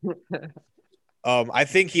 I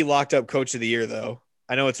think he locked up Coach of the Year, though.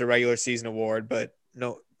 I know it's a regular season award, but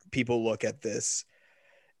no, people look at this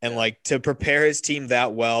and like to prepare his team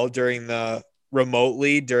that well during the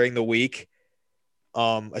week,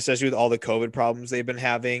 especially with all the COVID problems they've been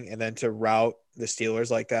having, and then to rout the Steelers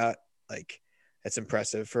like that, like that's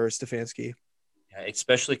impressive for Stefanski. Yeah,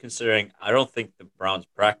 especially considering I don't think the Browns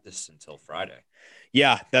practice until Friday.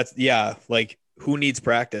 Yeah, like who needs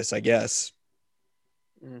practice, I guess.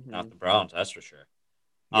 Not the Browns, that's for sure.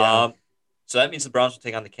 Yeah. So that means the Browns will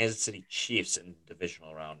take on the Kansas City Chiefs in the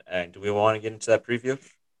divisional round. And do we want to get into that preview?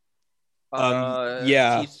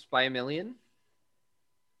 Yeah. Chiefs by a million.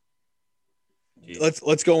 Jeez.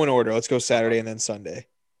 let's go in order. Let's go Saturday and then Sunday.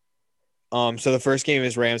 So the first game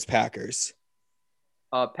is Rams Packers.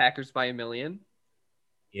 Packers by 1 million.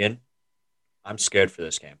 Ian, I'm scared for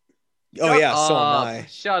this game. Oh Shut yeah, so am up. I.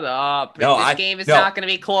 Shut up. No, This I- game is no. not going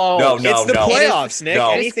to be close. No, It's the no. playoffs, Nick.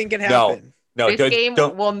 No. Anything can happen. No, This game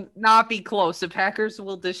don't. will not be close. The Packers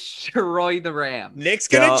will destroy the Rams. Nick's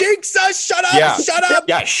gonna No. jinx us. Shut up. Yeah. Shut up.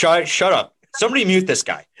 Yeah, shut up. Somebody mute this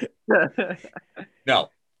guy. No,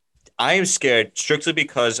 I am scared strictly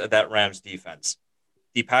because of that Rams defense.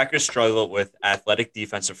 The Packers struggle with athletic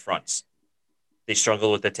defensive fronts. They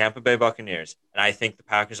struggle with the Tampa Bay Buccaneers. And I think the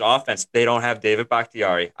Packers offense, they don't have David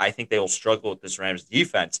Bakhtiari. I think they will struggle with this Rams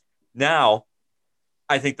defense. Now,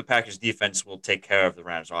 I think the Packers defense will take care of the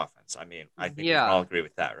Rams offense. I mean, I think we Yeah. can all agree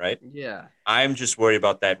with that, right? Yeah. I'm just worried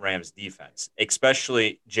about that Rams defense,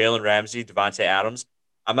 especially Jalen Ramsey, Devontae Adams.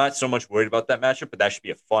 I'm not so much worried about that matchup, but that should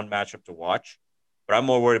be a fun matchup to watch. But I'm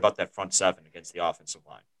more worried about that front seven against the offensive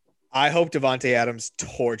line. I hope Devontae Adams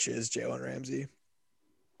torches Jalen Ramsey.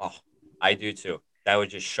 Oh, I do too. That would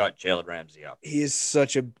just shut Jalen Ramsey up. He is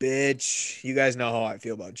such a bitch. You guys know how I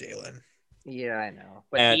feel about Jalen. Yeah, I know.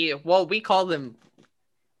 But And- we called him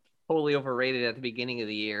totally overrated at the beginning of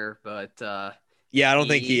the year, but Yeah, I don't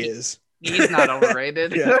think he is. he's not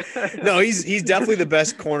overrated. Yeah. No, he's definitely the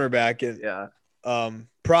best cornerback. And Yeah.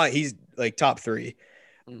 probably he's like top 3.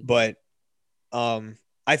 Mhm. But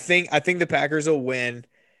I think the Packers will win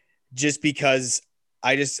just because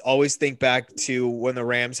I just always think back to when the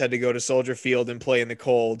Rams had to go to Soldier Field and play in the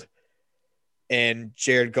cold, and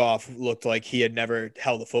Jared Goff looked like he had never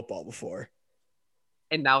held a football before.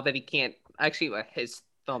 And now that he can't actually, his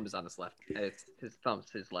thumb is on his left. His thumb's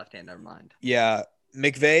his left hand. Never mind. Yeah,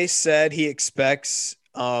 McVay said he expects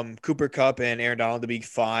Cooper Kupp and Aaron Donald to be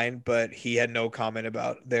fine, but he had no comment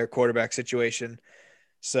about their quarterback situation.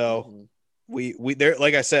 So Mhm. we there,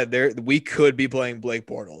 like I said, we could be playing Blake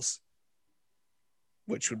Bortles,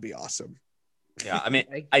 which would be awesome. Yeah, I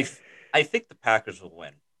mean, I think the Packers will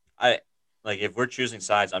win. If we're choosing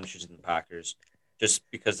sides, I'm choosing the Packers just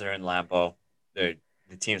because they're in Lambeau. The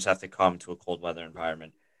teams have to come to a cold weather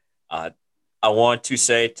environment. I want to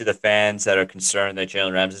say to the fans that are concerned that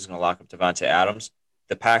Jalen Ramsey is going to lock up Devontae Adams,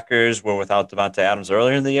 the Packers were without Devontae Adams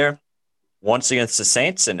earlier in the year, once against the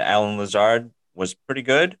Saints, and Alan Lazard was pretty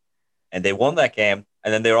good, and they won that game.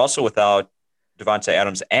 And then they were also without Devontae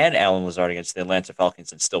Adams and Alan Lazard against the Atlanta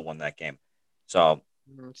Falcons and still won that game. So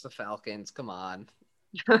It's the Falcons. Come on.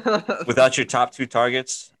 without your top 2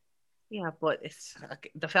 targets, Yeah, but it's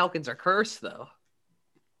the Falcons are cursed though.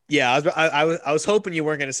 Yeah, I was hoping you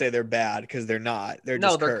weren't going to say they're bad because they're not. They're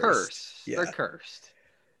just they're cursed. cursed. Yeah. They're cursed.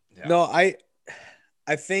 yeah. No, I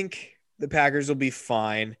think the Packers will be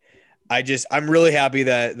fine. I'm really happy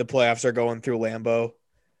that the playoffs are going through Lambeau.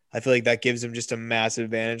 I feel like that gives them just a massive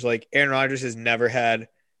advantage. Like Aaron Rodgers has never had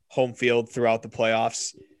home field throughout the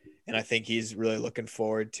playoffs, and I think he's really looking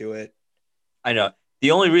forward to it. I know.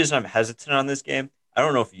 The only reason I'm hesitant on this game, I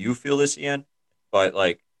don't know if you feel this, Ian, but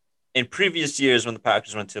like in previous years when the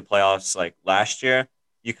Packers went to the playoffs, like last year,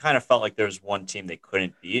 you kind of felt like there was one team they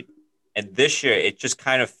couldn't beat. And this year, it just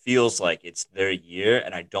kind of feels like it's their year,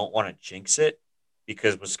 and I don't want to jinx it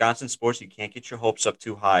because Wisconsin sports, you can't get your hopes up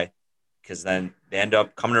too high because then they end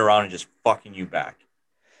up coming around and just fucking you back.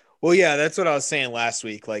 Well, yeah, that's what I was saying last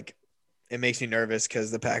week. Like, it makes me nervous because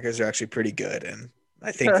the Packers are actually pretty good, and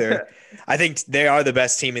I think they are the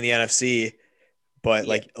best team in the NFC. But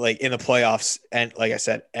like in the playoffs, and like I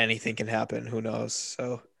said, anything can happen. Who knows?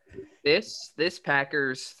 So This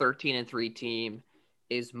Packers 13-3 team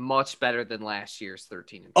is much better than last year's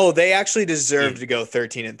 13-3. oh, they actually deserve to go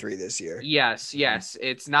 13-3 this year. Yes.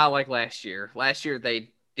 It's not like last year. Last year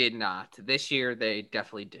they did not. This year they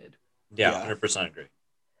definitely did. Yeah, Yeah. 100% agree.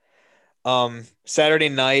 Saturday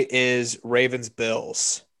night is Ravens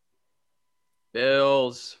Bills.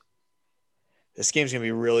 Bills. This game's gonna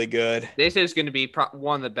be really good. This is going to be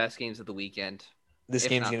one of the best games of the weekend. This If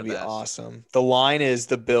game's not gonna the be best. awesome. The line is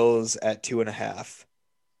the Bills at 2.5,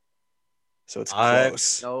 so it's I-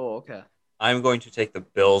 close. Oh, okay. I'm going to take the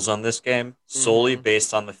Bills on this game solely Mhm.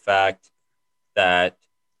 based on the fact that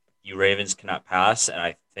you Ravens cannot pass, and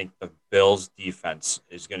I think the Bills defense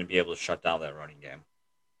is going to be able to shut down that running game.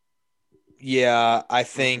 Yeah, I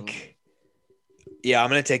think. Yeah, I'm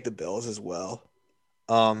gonna take the Bills as well.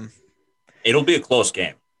 It'll be a close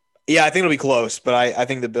game. Yeah, I think it'll be close, but I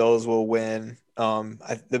think the Bills will win.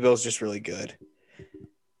 The Bills just really good.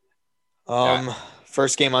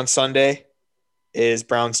 First game on Sunday is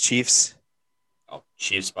Browns Chiefs. Oh,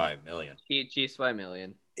 Chiefs by 1 million. Chiefs by 1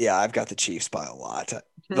 million. Yeah, I've got the Chiefs by a lot.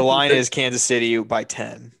 The line is Kansas City by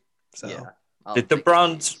 10. So Yeah. The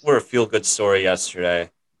Browns were a feel-good story yesterday.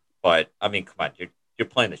 But I mean, come on, you're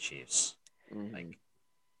playing the Chiefs. Mhm. Like,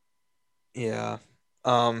 Yeah.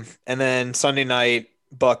 And then Sunday night,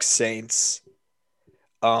 Bucks Saints.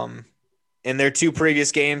 In their two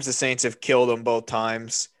previous games, the Saints have killed them both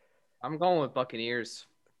times. I'm going with Buccaneers.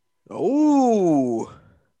 Ooh.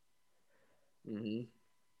 Hmm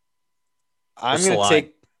I'm What's the gonna line?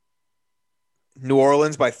 take New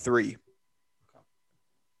Orleans by 3.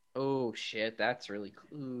 Oh shit, that's really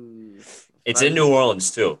cool. it's in New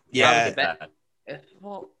Orleans too. If I was Yeah. a bet,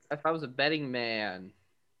 if I was a betting man,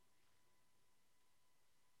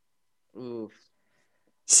 oof.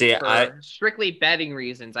 See, For strictly betting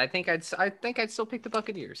reasons, I think I'd still pick the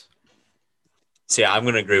Buccaneers. I'm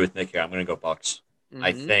going to agree with Nick here. I'm going to go Bucks.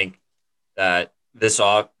 I Mhm. think that this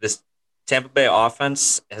Tampa Bay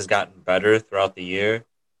offense has gotten better throughout the year,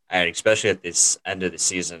 and especially at this end of the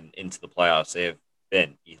season into the playoffs, they have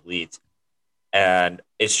been elite. And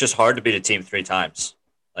it's just hard to beat a team 3 times.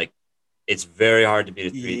 Like, it's very hard to beat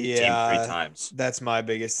a team three Yeah. times. That's my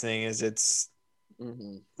biggest thing is it's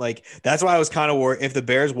Mhm. like that's why I was kind of worried. If the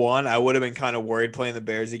Bears won, I would have been kind of worried playing the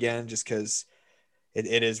Bears again just because it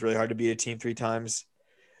is really hard to beat a team 3 times.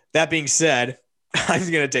 That being said, I'm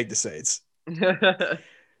just gonna take the Saints.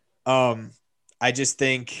 I just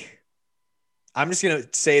think I'm just gonna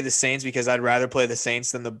say the Saints because I'd rather play the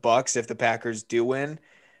Saints than the Bucks if the Packers do win.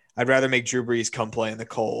 I'd rather make Drew Brees come play in the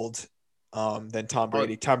cold than Tom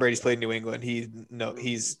Brady. Tom Brady's played in New England.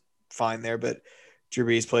 He's fine there, but Drew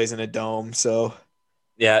Brees plays in a dome. So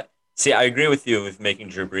Yeah. See, I agree with you with making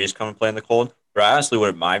Drew Brees come and play in the cold, but I honestly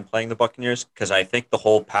wouldn't mind playing the Buccaneers because I think the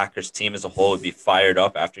whole Packers team as a whole would be fired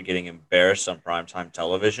up after getting embarrassed on primetime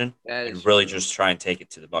television That and is really true. just try and take it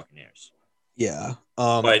to the Buccaneers. yeah,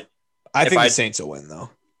 But I if think the I, Saints will win though.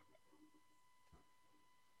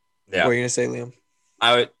 What yeah, are you gonna say, Liam?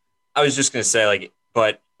 I would, I was just gonna say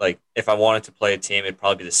but if I wanted to play a team, it'd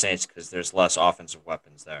probably be the Saints because there's less offensive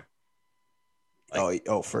weapons there. Like,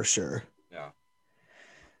 Oh, for sure. yeah.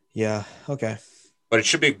 Yeah. Okay. But it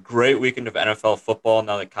should be a great weekend of NFL football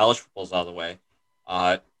now that college football's out of the way.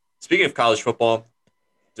 Uh, Speaking of college football,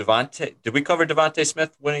 did we cover Devontae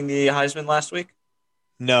Smith winning the Heisman last week?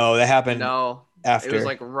 No, that happened No, it was after.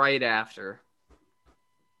 like right after.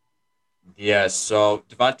 Yes, so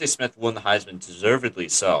Devontae Smith won the Heisman deservedly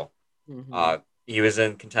so. Mhm. Uh, he was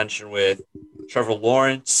in contention with Trevor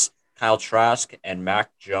Lawrence, Kyle Trask, and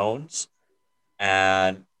Mac Jones.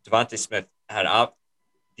 And Devontae Smith had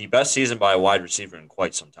the best season by a wide receiver in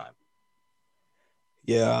quite some time.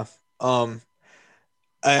 Yeah. Um.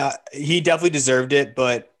 He definitely deserved it,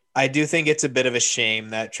 but I do think it's a bit of a shame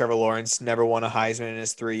that Trevor Lawrence never won a Heisman in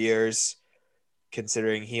his 3 years,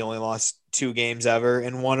 considering he only lost 2 games ever,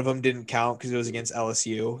 and one of them didn't count because it was against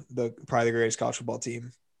LSU, probably the greatest college football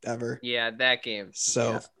team ever. Yeah, that game.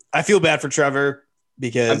 So Yeah. I feel bad for Trevor I'm,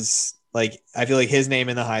 because I feel like his name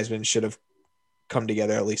in the Heisman should have come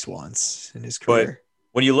together at least once in his but career.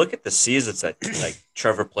 when you look at the seasons that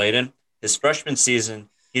Trevor played in, his freshman season,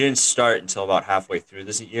 he didn't start until about halfway through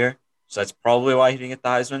this year. So that's probably why he didn't get the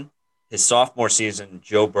Heisman. His sophomore season,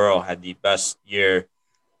 Joe Burrow had the best year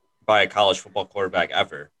by a college football quarterback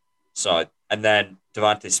ever. So, and then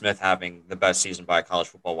Devontae Smith having the best season by a college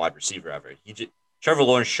football wide receiver ever. Trevor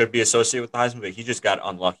Lawrence should be associated with the Heisman, but he just got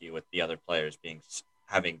unlucky with the other players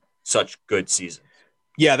having such good seasons.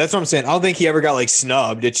 Yeah, that's what I'm saying. I don't think he ever got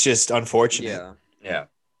snubbed. It's just unfortunate. Yeah. Yeah,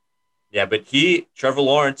 yeah, but Trevor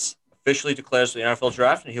Lawrence, officially declares for the NFL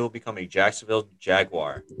draft, and he will become a Jacksonville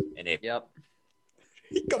Jaguar in April.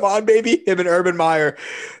 Yep. Come on, baby. Him and Urban Meyer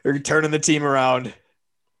are turning the team around.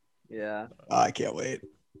 Yeah. I can't wait.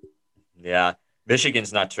 Yeah,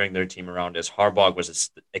 Michigan's not turning their team around as Harbaugh was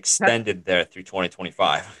extended there through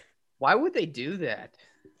 2025. Why would they do that?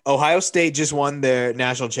 Ohio State just won their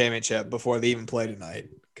national championship before they even play tonight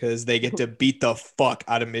because they get to beat the fuck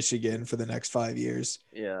out of Michigan for the next 5 years.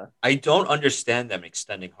 Yeah. I don't understand them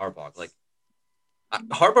extending Harbaugh.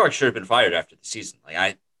 Harbaugh should have been fired after the season.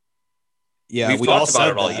 Yeah, we've we all talked about said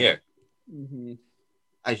it all that. year. Mm-hmm.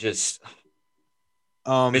 I just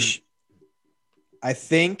Um, Mich- I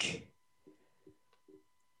think.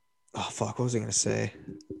 Oh fuck! What was I gonna say?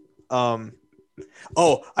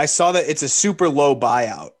 I saw that it's a super low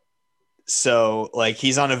buyout, so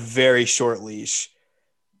he's on a very short leash.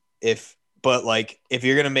 If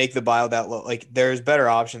you're gonna make the buyout that low, there's better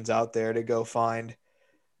options out there to go find.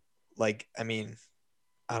 I mean,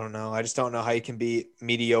 I don't know. I just don't know how you can be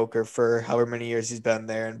mediocre for however many years he's been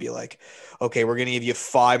there and be like, okay, we're gonna give you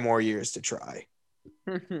 5 more years to try.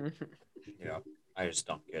 I just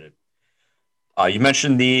don't get it. You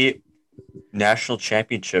mentioned the national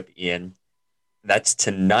championship, Ian. That's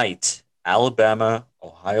tonight. Alabama,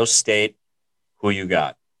 Ohio State. Who you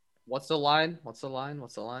got? What's the line? What's the line?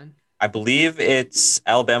 What's the line? I believe it's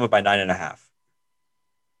Alabama by 9.5.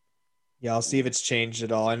 Yeah, I'll see if it's changed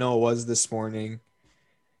at all. I know it was this morning,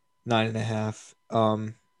 9.5.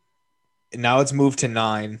 And now it's moved to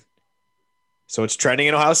 9. So it's trending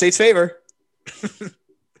in Ohio State's favor.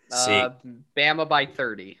 See, Bama by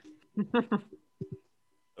 30.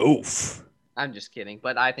 Oof. I'm just kidding,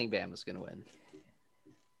 but I think Bama's gonna win.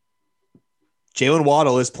 Jalen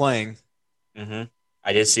Waddle is playing,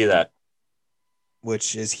 I did see that.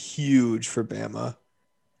 which is huge for Bama.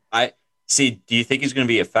 I see. Do you think he's going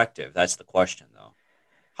to be effective? That's the question, though.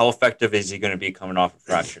 How effective is he going to be coming off a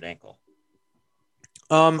fractured ankle?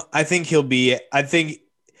 I think he'll be. I think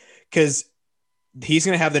because he's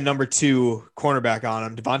going to have the number 2 cornerback on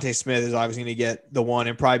him. Devontae Smith is obviously going to get the 1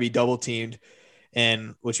 and probably be double teamed,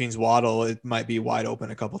 and which means Waddle it might be wide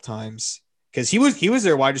open a couple times because he was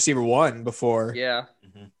their wide receiver 1 before Yeah.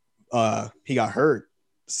 he got hurt.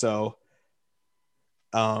 So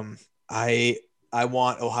I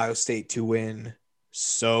want Ohio State to win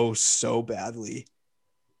so badly.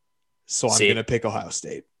 So I'm going to pick Ohio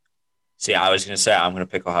State. See, I was going to say I'm going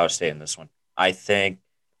to pick Ohio State in this one. I think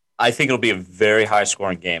it'll be a very high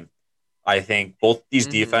scoring game. I think both these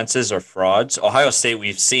defenses are frauds. Ohio State,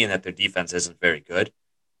 we've seen that their defense isn't very good.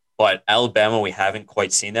 But Alabama, we haven't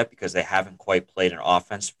quite seen that because they haven't quite played an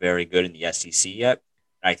offense very good in the SEC yet.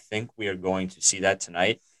 And I think we are going to see that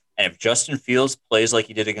tonight. And if Justin Fields plays like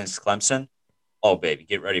he did against Clemson, oh, baby,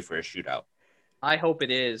 get ready for a shootout. I hope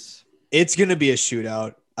it is. It's going to be a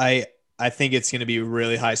shootout. I think it's going to be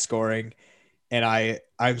really high scoring, and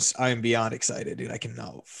I'm beyond excited, dude. I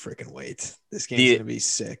cannot freaking wait. This game's going to be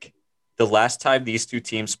sick. The last time these two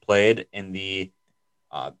teams played in the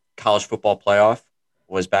college football playoff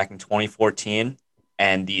was back in 2014,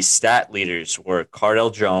 and the stat leaders were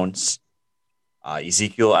Cardell Jones,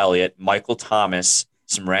 Ezekiel Elliott, Michael Thomas,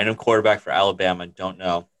 some random quarterback for Alabama, don't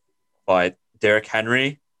know, but Derrick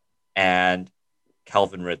Henry and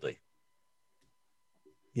Calvin Ridley.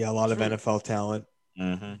 Yeah, a lot of NFL talent.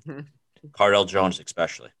 Cardell Jones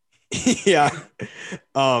especially. Yeah.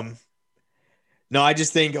 No, I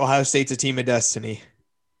just think Ohio State's a team of destiny.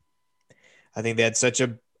 I think they had such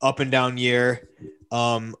a up and down year,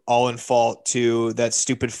 all in fault to that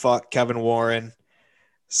stupid fuck Kevin Warren.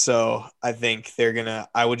 So I think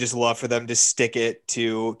I would just love for them to stick it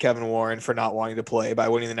to Kevin Warren for not wanting to play by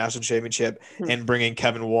winning the national championship and bringing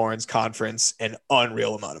Kevin Warren's conference an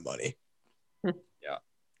unreal amount of money. Yeah.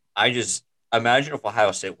 I just imagine if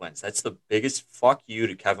Ohio State wins. That's the biggest fuck you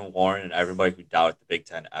to Kevin Warren and everybody who doubted the Big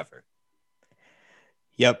Ten ever.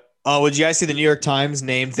 Yep. Would you guys see the New York Times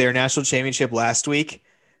named their national championship last week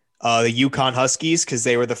the UConn Huskies because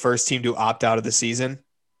they were the first team to opt out of the season?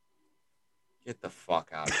 Get the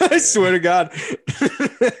fuck out of here. I swear to God.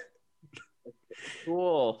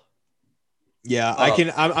 Cool. Yeah,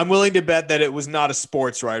 I'm willing to bet that it was not a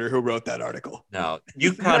sports writer who wrote that article. No,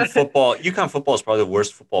 UConn football is probably the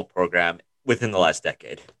worst football program within the last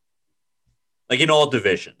decade. Like in all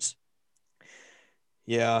divisions.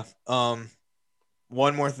 Yeah. One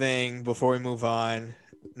more thing before we move on.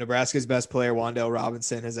 Nebraska's best player, Wan'Dale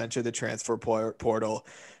Robinson, has entered the transfer portal.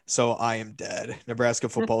 So I am dead. Nebraska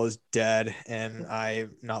football is dead, and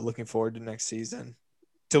I'm not looking forward to next season.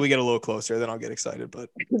 Till we get a little closer, then I'll get excited. But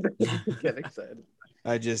Get excited.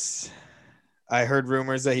 I heard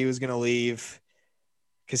rumors that he was going to leave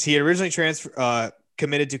because he had originally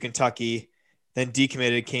committed to Kentucky, then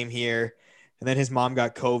decommitted, came here, and then his mom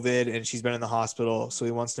got COVID and she's been in the hospital. So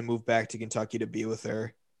he wants to move back to Kentucky to be with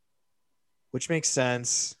her, which makes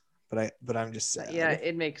sense. But I'm just sad. Yeah,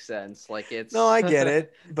 it makes sense. Like it's No, I get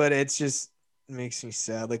it, but it's just makes me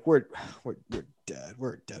sad. Like we're dead.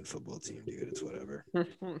 We're a dead football team, dude. It's whatever.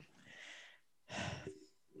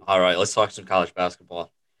 All right, let's talk some college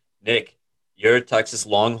basketball. Nick, your Texas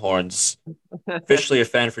Longhorns, officially a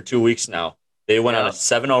fan for 2 weeks now. They went on a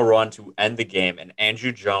 7-0 run to end the game, and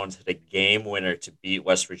Andrew Jones hit a game winner to beat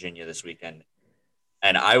West Virginia this weekend.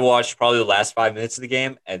 And I watched probably the last 5 minutes of the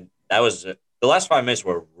game, and that was the last 5 minutes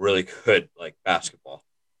were really good, like basketball.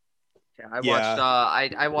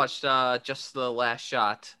 I watched just the last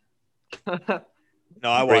shot. No,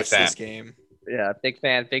 I watched this game. Yeah, big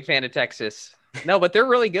fan of Texas. No, but they're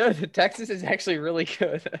really good. Texas is actually really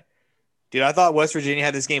good. Dude, I thought West Virginia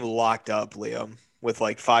had this game locked up, Liam, with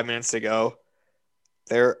like 5 minutes to go.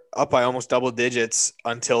 They're up by almost double digits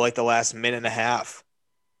until like the last minute and a half.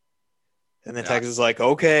 And then Texas was like,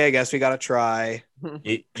 okay, I guess we got to try.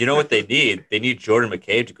 You know what they need? They need Jordan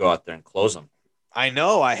McCabe to go out there and close them. I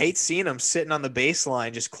know. I hate seeing him sitting on the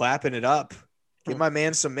baseline just clapping it up. Give my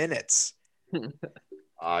man some minutes.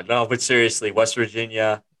 No, but seriously, West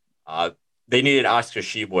Virginia, they needed Oscar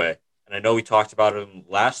Shibwe, and I know we talked about him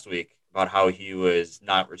last week about how he was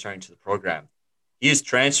not returning to the program. He is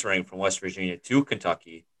transferring from West Virginia to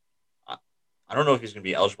Kentucky. I, I don't know if he's going to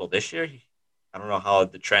be eligible this year. I don't know how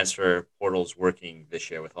the transfer portal is working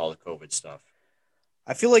this year with all the COVID stuff.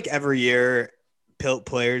 I feel like every year,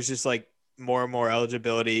 players just like more and more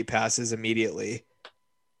eligibility passes immediately.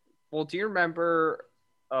 Well, do you remember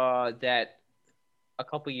that a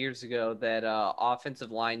couple years ago that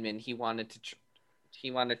offensive lineman he wanted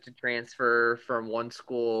to transfer from one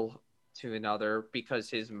school to another because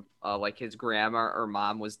his grandma or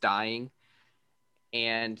mom was dying,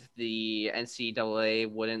 and the NCAA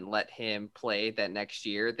wouldn't let him play that next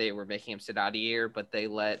year. They were making him sit out a year, but they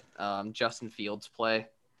let Justin Fields play.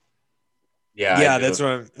 Yeah, I Yeah, do.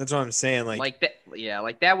 that's what I'm saying. Like that, yeah,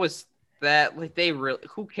 like that was that. Like they really,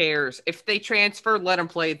 who cares if they transfer? Let them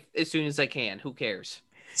play as soon as they can. Who cares?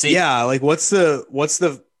 See, yeah, like what's the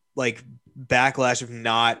like backlash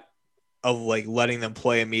of like letting them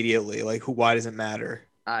play immediately? Like why does it matter?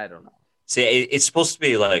 I don't know. see, it's supposed to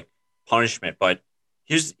be like punishment, but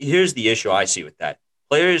here's the issue I see with that.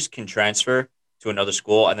 Players can transfer to another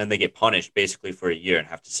school and then they get punished basically for a year and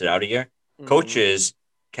have to sit out a year. Mhm. Coaches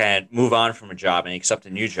can move on from a job and accept a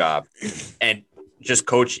new job and just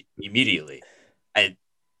coach immediately. And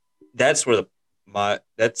that's where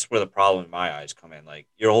the problem in my eyes come in. Like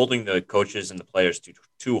you're holding the coaches and the players to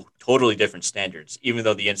two totally different standards, even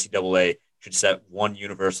though the NCAA should set one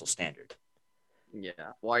universal standard. Yeah.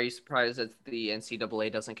 Why are you surprised that the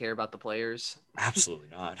NCAA doesn't care about the players? Absolutely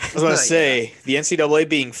not. I was about to say the NCAA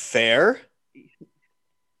being fair.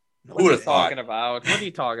 No Who would have way. thought? Talking about? What are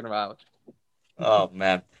you talking about? Oh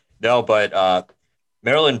man, no, but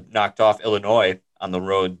Maryland knocked off Illinois on the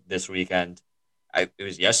road this weekend. It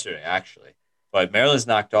was yesterday actually, but Maryland's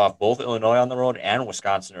knocked off both Illinois on the road and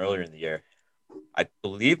Wisconsin earlier in the year. I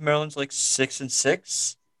believe Maryland's like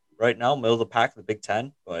 6-6 right now, middle of the pack of the Big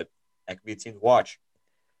Ten, but that could be a team to watch.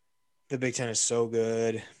 The Big Ten is so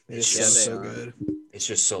good. It is Yeah, so they are. good. It's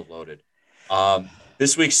just so loaded.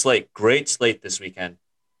 This week's slate, great slate this weekend,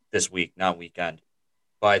 this week, not weekend,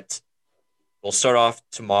 but we'll start off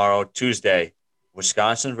tomorrow, Tuesday,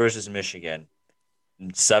 Wisconsin versus Michigan,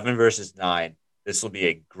 7 versus 9. This will be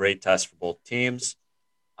a great test for both teams.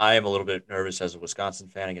 I am a little bit nervous as a Wisconsin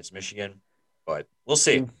fan against Michigan, but we'll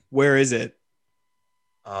see. Where is it?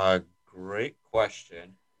 Great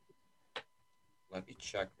question. Let me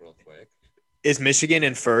check real quick. Is Michigan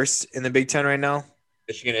in first in the Big Ten right now?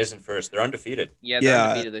 Michigan isn't first. They're undefeated. Yeah, they're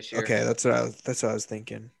undefeated this year. Okay, that's what I was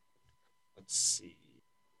thinking. Let's see.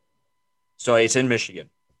 So it's in Michigan.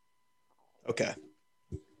 Okay.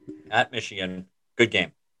 At Michigan. Good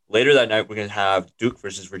game. Later that night, we're going to have Duke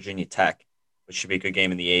versus Virginia Tech, which should be a good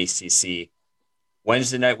game in the ACC.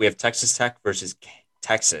 Wednesday night, we have Texas Tech versus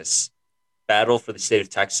Texas. Battle for the state of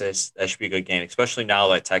Texas. That should be a good game, especially now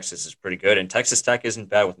that Texas is pretty good. And Texas Tech isn't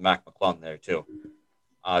bad with Mac McClung there, too.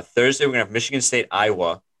 Thursday, we're going to have Michigan State,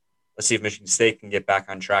 Iowa. Let's see if Michigan State can get back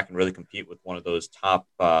on track and really compete with one of those top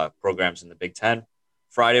programs in the Big Ten.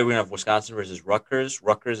 Friday, we're going to have Wisconsin versus Rutgers.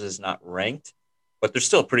 Rutgers is not ranked, but they're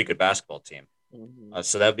still a pretty good basketball team.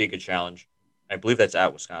 So that would be a good challenge. I believe that's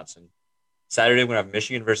at Wisconsin. Saturday, we're going to have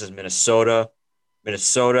Michigan versus Minnesota.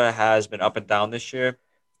 Minnesota has been up and down this year.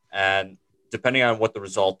 And depending on what the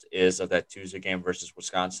result is of that Tuesday game versus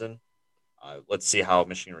Wisconsin, let's see how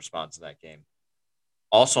Michigan responds to that game.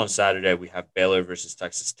 Also on Saturday, we have Baylor versus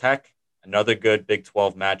Texas Tech, another good Big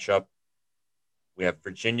 12 matchup. We have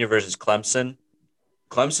Virginia versus Clemson.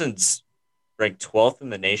 Clemson's ranked 12th in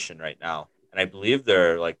the nation right now, and I believe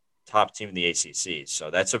they're like top team in the ACC.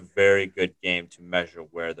 So that's a very good game to measure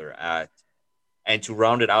where they're at. And to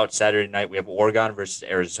round it out, Saturday night, we have Oregon versus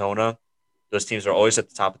Arizona. Those teams are always at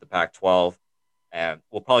the top of the Pac-12. And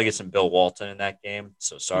we'll probably get some Bill Walton in that game.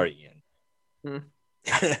 So sorry, Ian.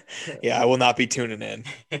 Yeah, I will not be tuning in.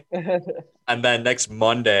 And then next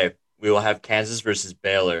Monday, we will have Kansas versus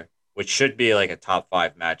Baylor, which should be like a top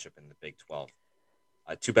 5 matchup in the Big 12.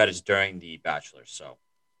 Too bad it's during the Bachelor, so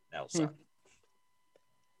that'll suck.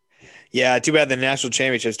 Yeah, too bad the national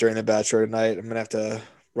championships during the Bachelor tonight. I'm gonna have to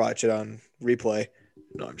watch it on replay.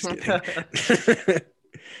 No, I'm just kidding.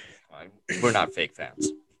 We're not fake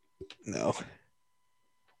fans. No.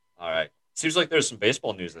 All right. Seems like there's some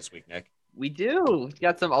baseball news this week, Nick. We do. We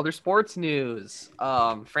got some other sports news.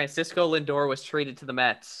 Francisco Lindor was traded to the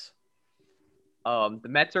Mets. The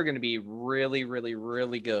Mets are going to be really, really,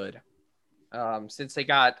 really good. Since they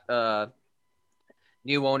got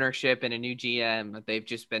new ownership and a new GM, they've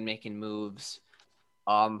just been making moves.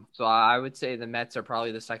 So I would say the Mets are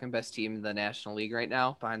probably the second best team in the National League right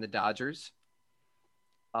now, behind the Dodgers.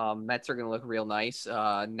 Mets are going to look real nice.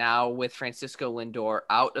 Now with Francisco Lindor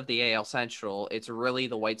out of the AL Central, it's really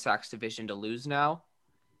the White Sox division to lose now.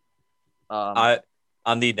 On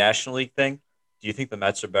the National League thing, do you think the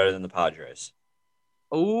Mets are better than the Padres?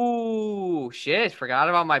 Oh shit! Forgot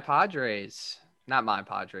about my Padres. Not my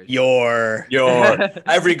Padres. Your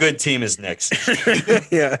Every good team is Knicks.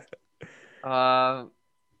 yeah.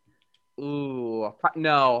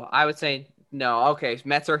 No, I would say no. Okay,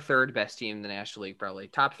 Mets are third best team in the National League, probably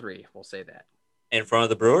top three. We'll say that. In front of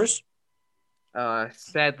the Brewers?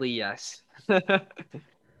 Sadly, yes.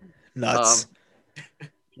 Nuts.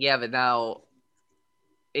 Yeah, but now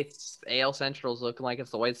it's AL Central's looking like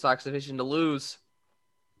it's the White Sox division to lose.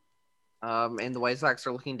 And the White Sox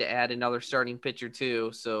are looking to add another starting pitcher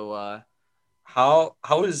too. So How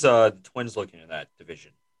is the Twins looking in that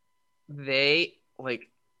division?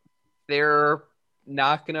 they're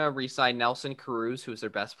not gonna re-sign Nelson Cruz, who's their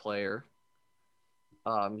best player.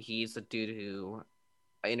 He's a dude who,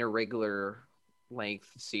 in a regular length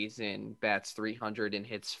season, bats 300 and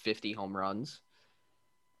hits 50 home runs.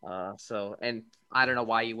 And I don't know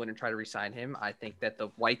why you wouldn't try to re-sign him. I think that the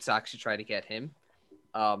White Sox should try to get him.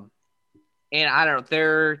 And I don't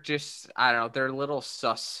know, they're a little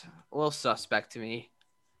suspect to me.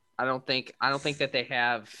 I don't think that they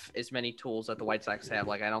have as many tools that the White Sox have.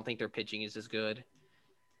 Like, I don't think their pitching is as good.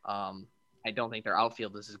 I don't think their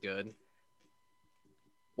outfield is as good,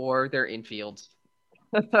 or their infield.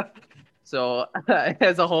 So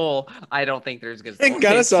as a whole, I don't think they're as good. It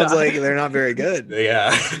kind of sounds like they're not very good.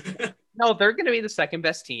 Yeah. No, they're going to be the second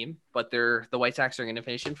best team, but the White Sox are going to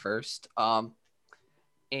finish in first.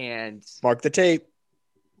 And Mark the tape.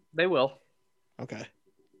 they will. Okay.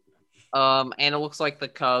 And it looks like the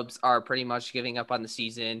Cubs are pretty much giving up on the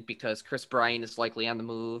season because Chris Bryant is likely on the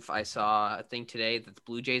move. I saw a thing today that the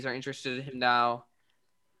Blue Jays are interested in him now.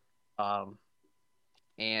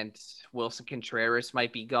 And Wilson Contreras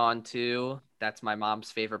might be gone too. That's my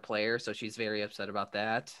mom's favorite player, so she's very upset about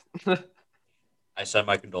that. I send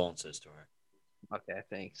my condolences to her. Okay,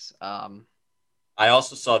 thanks. I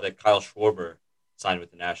also saw that Kyle Schwarber signed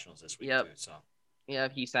with the Nationals this week Yep. too. So Yeah,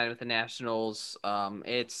 he signed with the Nationals.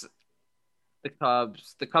 It's the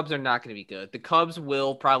Cubs. The Cubs are not going to be good. The Cubs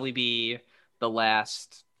will probably be the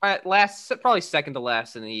last, probably second to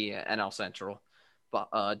last in the NL Central,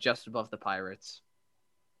 but just above the Pirates.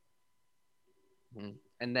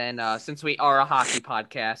 And then since we are a hockey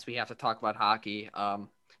podcast, we have to talk about hockey.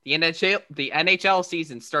 The NHL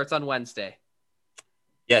season starts on Wednesday.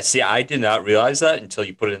 yeah, see, I did not realize that until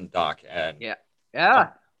you put it in the doc. And Yeah.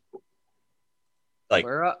 Like-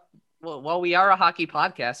 we're we are a hockey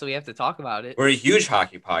podcast, so we have to talk about it. we're a huge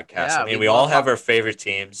hockey podcast. Yeah, I mean, we we all love have hockey. our favorite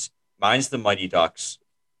teams. Mine's the Mighty Ducks.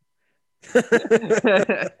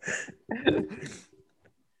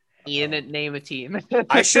 Ian, name a team.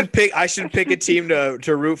 I should pick a team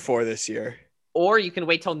to root for this year. Or you can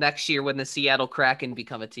wait till next year when the Seattle Kraken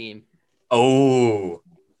become a team. Oh,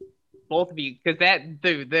 Both of you, because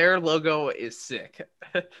their logo is sick.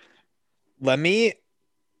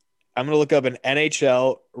 I'm gonna look up an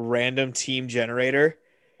NHL random team generator.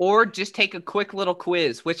 Or just take a quick little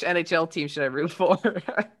quiz. Which NHL team should I root for?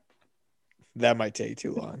 That might take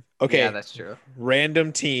too long. Okay. Yeah, that's true.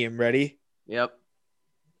 Random team. Ready? Yep.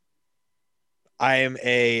 I am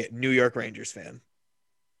a New York Rangers fan.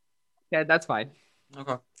 Yeah, that's fine.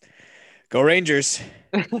 okay. Go Rangers.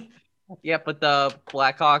 Yeah, but the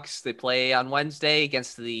Blackhawks, they play on Wednesday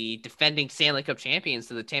against the defending Stanley Cup champions,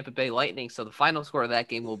 the Tampa Bay Lightning. So the final score of that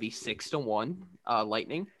game will be 6-1,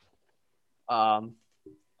 Lightning. All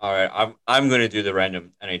right, I'm going to do the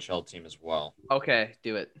random NHL team as well. Okay,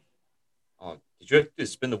 do it. Oh, did you have to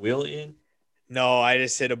spin the wheel, Ian? No, I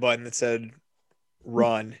just hit a button that said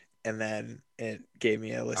run, and then it gave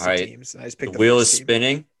me a list All right. of teams. And I just The picked wheel is first team.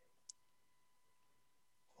 spinning.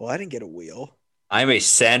 Well, I didn't get a wheel. I'm a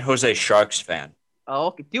San Jose Sharks fan. Oh,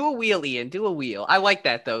 okay. Do a wheel, Ian. Do a wheel. I like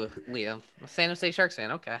that though, Liam. San Jose Sharks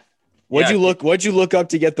fan. Okay. What'd Yeah, you look up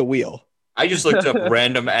to get the wheel? I just looked up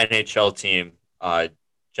random NHL team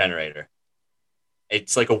generator.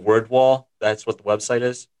 It's like a word wall. That's what the website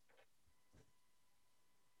is.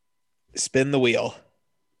 Spin the wheel.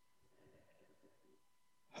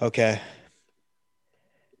 Okay.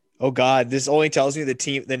 Oh God, this only tells me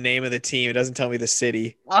the name of the team. It doesn't tell me the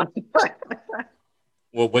city.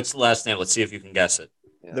 Well, what's the last name? Let's see if you can guess it.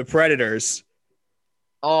 The Predators.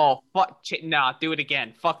 Oh, fuck. Nah, do it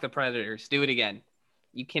again. Fuck the Predators. Do it again.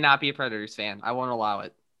 You cannot be a Predators fan. I won't allow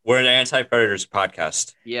it. We're an anti-Predators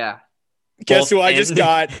podcast. Yeah. Guess Both who I just in-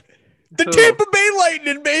 got? The Who? Tampa Bay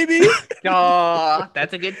Lightning, baby. Oh,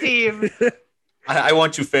 that's a good team. I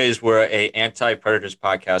want to phase we're a anti-Predators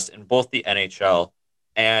podcast in both the NHL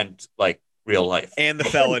and like real life. And the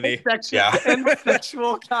felony. Yeah. And the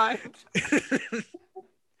sexual kind.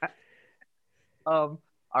 All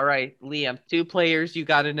right, Liam. 2 players you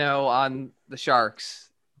got to know on the Sharks.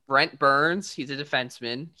 Brent Burns. He's a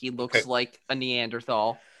defenseman. He looks Okay. like a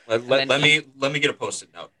Neanderthal. Let then me get a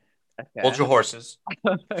post-it note. Okay. Hold your horses.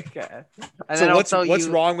 Okay. And So then what's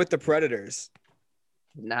also wrong with the Predators?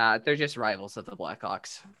 Nah, they're just rivals of the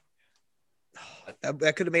Blackhawks.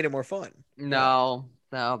 That could have made it more fun. No,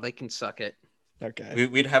 they can suck it. Okay.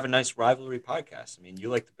 We'd have a nice rivalry podcast. I mean, you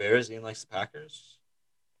like the Bears, Ian likes the Packers.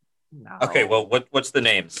 No. Okay, well, what's the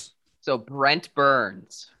names? So Brent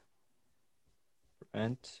Burns.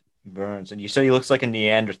 Brent Burns, and you said he looks like a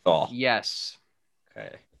Neanderthal. Yes.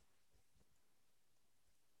 Okay.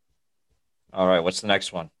 All right, what's the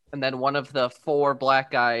next one? And then one of the 4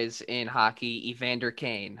 black guys in hockey, Evander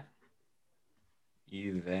Kane.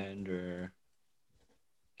 Evander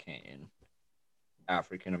Kane,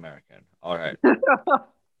 African American. All right.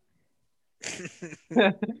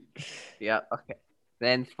 Yeah, okay.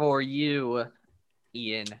 Then for you,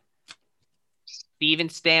 Ian, Steven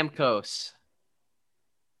Stamkos.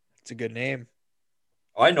 It's a good name.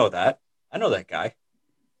 Oh, I know that. I know that guy.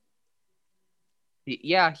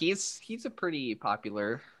 Yeah, he's a pretty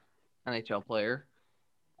popular NHL player.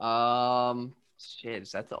 Shit,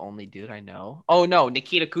 is that the only dude I know? Oh no,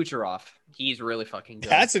 Nikita Kucherov. He's really fucking good.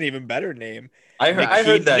 That's an even better name. I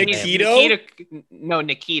heard that name. Nikito?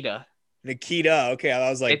 Nikita. Nikita. Okay, I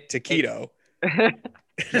was like Taquito.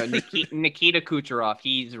 No, Nikita Kucherov.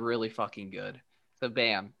 He's really fucking good. So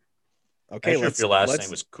bam. Okay, I'm sure if your last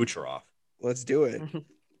name was Kucherov. Let's do it.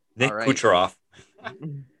 Nick All right. Kucherov.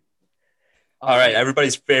 All right,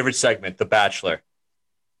 everybody's favorite segment, The Bachelor.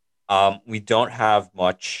 We don't have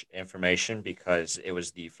much information because it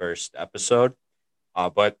was the first episode.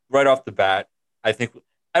 But right off the bat, I think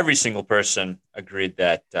every single person agreed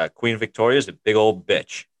that Queen Victoria is a big old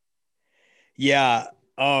bitch. Yeah.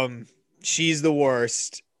 She's the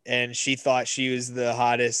worst, and she thought she was the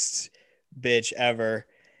hottest bitch ever,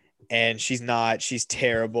 and she's not. She's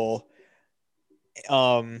terrible.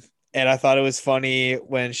 And I thought it was funny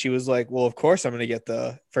when she was like, well, of course I'm going to get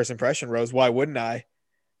the first impression rose. Why wouldn't I?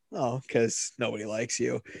 Oh, because nobody likes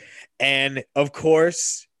you. And of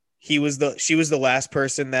course, she was the last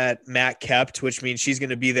person that Matt kept, which means she's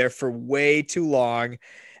going to be there for way too long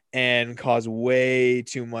and cause way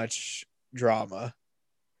too much drama.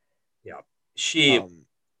 Yeah.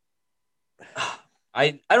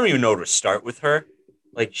 I don't even know where to start with her.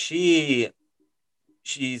 Like she's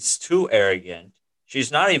too arrogant. She's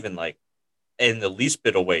not even like in the least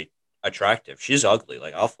bit of way attractive. She's ugly.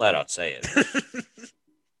 Like I'll flat out say it.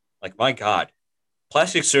 Like my God,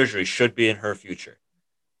 plastic surgery should be in her future.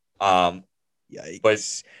 Yikes.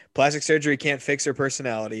 But plastic surgery can't fix her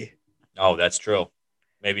personality. Oh, that's true.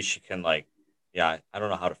 Maybe she can I don't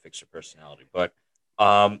know how to fix her personality, but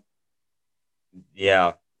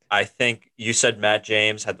yeah, I think you said Matt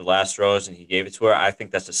James had the last rose and he gave it to her. I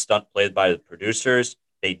think that's a stunt played by the producers.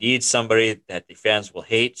 They need somebody that the fans will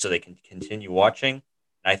hate so they can continue watching.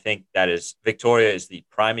 And I think Victoria is the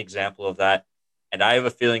prime example of that. And I have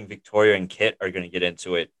a feeling Victoria and Kit are going to get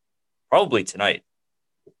into it probably tonight.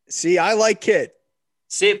 See, I like Kit.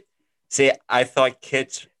 See, I thought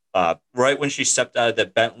Kit, right when she stepped out of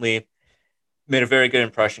that Bentley, made a very good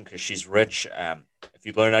impression because she's rich. If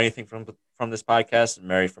you learn anything from this podcast,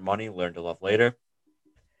 marry for money, learn to love later.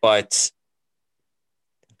 But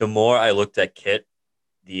the more I looked at Kit,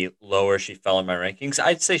 the lower she fell in my rankings.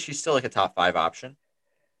 I'd say she's still like a top 5 option.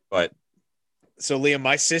 But so Liam,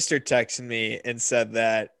 my sister texted me and said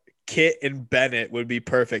that Kit and Bennett would be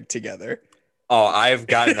perfect together. Oh, I've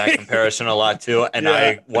gotten that comparison a lot too, and Yeah.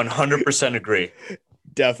 I 100% agree.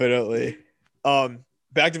 Definitely.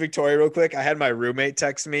 Back to Victoria real quick. I had my roommate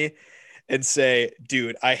text me and say,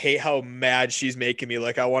 dude, I hate how mad she's making me.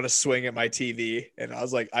 Like I want to swing at my TV. And I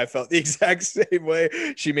was like, I felt the exact same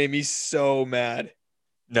way. She made me so mad.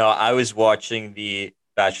 No, I was watching The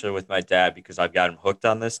Bachelor with my dad because I've got him hooked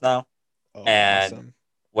on this now. Oh, And awesome.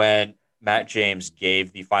 when Matt James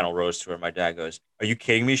gave the final rose to her, my dad goes, "Are you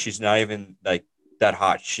kidding me? She's not even like that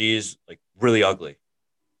hot. She's like really ugly."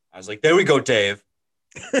 I was like, "There we go, Dave.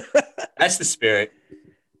 That's the spirit."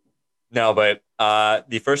 No, but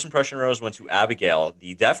the first impression rose went to Abigail,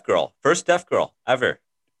 the deaf girl, first deaf girl ever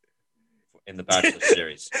in the Bachelor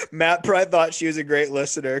series. Matt probably thought she was a great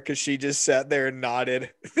listener because she just sat there and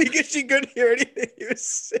nodded because she couldn't hear anything he was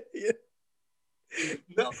saying.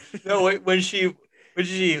 No, when she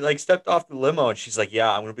like stepped off the limo and she's like,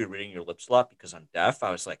 "Yeah, I'm gonna be reading your lips a lot because I'm deaf."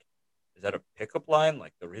 I was like, "Is that a pickup line?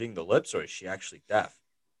 Like they're reading the lips, or is she actually deaf?"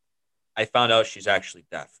 I found out she's actually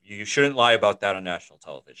deaf. You shouldn't lie about that on national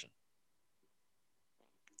television.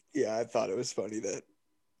 Yeah, I thought it was funny that,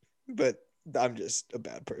 but I'm just a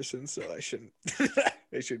bad person, so I shouldn't.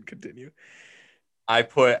 I shouldn't continue. I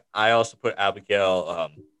also put Abigail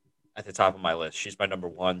at the top of my list. She's my number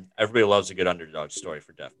one. Everybody loves a good underdog story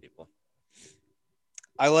for deaf people.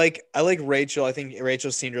 I like Rachel. I think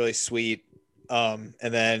Rachel seemed really sweet. And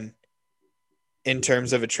then in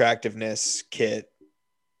terms of attractiveness, Kit.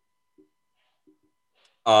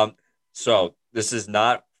 So this is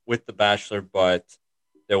not with The Bachelor, but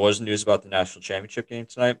there was news about the national championship game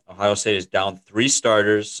tonight. Ohio State is down 3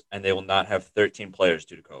 starters, and they will not have 13 players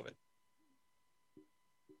due to COVID.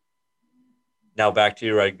 Now back to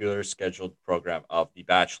your regular scheduled program of The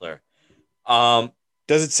Bachelor.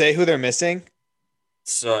 Does it say who they're missing?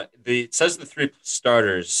 So it says the 3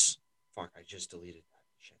 starters. Fuck, I just deleted that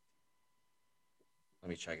shit. Let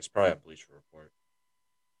me check. It's probably on Bleacher Report.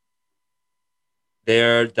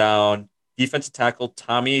 They're down defensive tackle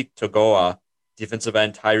Tommy Togoa, defensive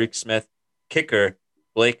end Tyreek Smith, kicker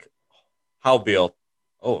Blake Howbill,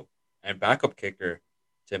 and backup kicker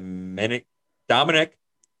Dominic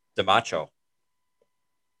DiMacho.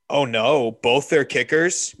 Oh no, both their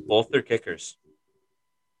kickers. Both their kickers.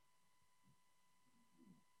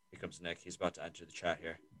 Here comes Nick. He's about to enter the chat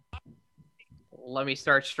here. Let me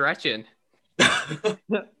start stretching.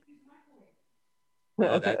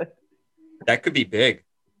 Oh, that could be big.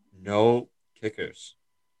 No kickers.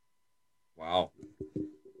 Wow.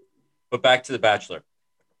 But back to The Bachelor.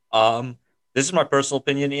 This is my personal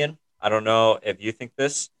opinion, Ian. I don't know if you think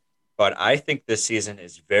this, but I think this season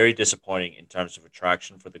is very disappointing in terms of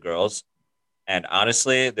attraction for the girls. And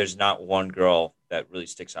honestly, there's not one girl that really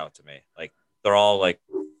sticks out to me. Like they're all like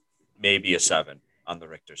maybe a 7 on the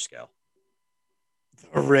Richter scale.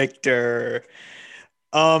 Richter.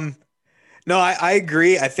 No, I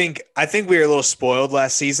agree. I think we were a little spoiled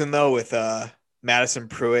last season though with Madison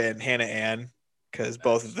Pruitt and Hannah Ann because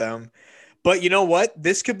both of them. But you know what?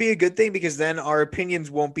 This could be a good thing because then our opinions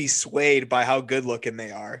won't be swayed by how good looking they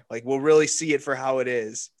are. Like we'll really see it for how it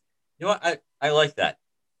is. You know what? I like that.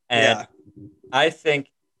 And Yeah. I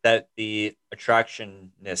think that the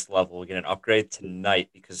attractionness level will get an upgrade tonight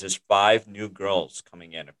because there's 5 new girls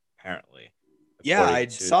coming in apparently. Yeah, according I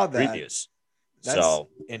to saw the that. Previews. That's So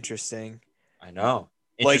interesting. I know.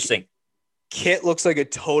 Like- Interesting. Kit looks like a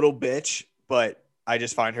total bitch, but I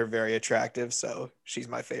just find her very attractive, so she's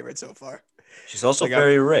my favorite so far. She's also like,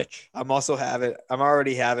 very rich. I'm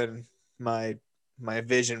already having my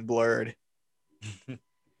vision blurred.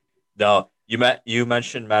 No, you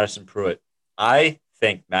mentioned Madison Pruitt. I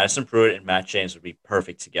think Madison Pruitt and Matt James would be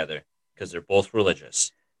perfect together because they're both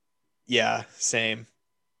religious. Yeah, same.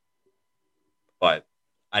 But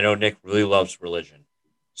I know Nick really loves religion.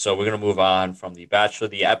 So we're going to move on from The Bachelor.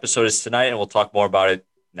 The episode is tonight, and we'll talk more about it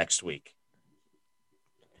next week.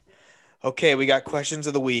 Okay, we got questions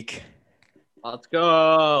of the week. Let's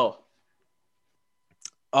go.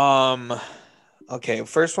 Okay,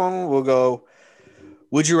 first one we'll go.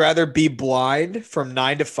 Would you rather be blind from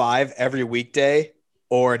 9 to 5 every weekday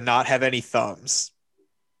or not have any thumbs?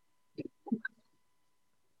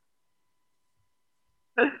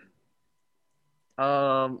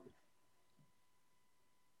 I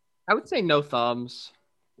would say no thumbs.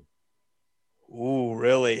 Ooh,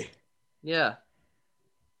 really? Yeah.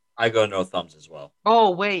 I go no thumbs as well.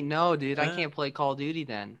 Oh wait, no, dude, I Yeah. can't play Call of Duty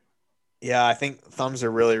then. Yeah, I think thumbs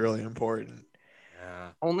are really, really important. Yeah.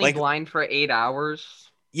 Only Like- blind for 8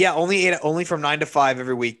 hours. Yeah, only from 9 to 5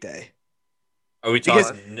 every weekday. Are we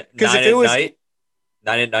Because- talking 9 if at it was- night?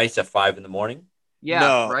 9 at night to 5 in the morning? Yeah,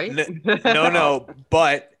 No, right? No,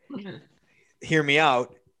 but hear me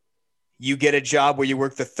out. You get a job where you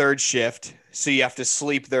work the third shift, so you have to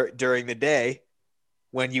sleep there during the day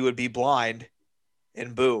when you would be blind,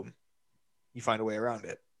 and boom, you find a way around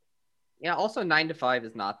it. Yeah, also 9 to 5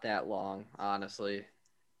 is not that long, honestly.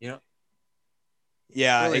 Yeah,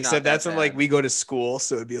 Really not except that that's when like bad. we go to school,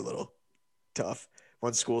 so it'd be a little tough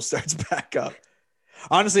when school starts back up.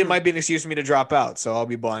 Honestly, it might be an excuse for me to drop out, so I'll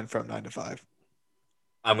be blind from 9 to 5.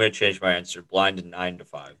 I'm going to change my answer. Blind to 9 to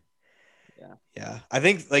 5. Yeah, I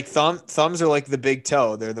think like thumbs are like the big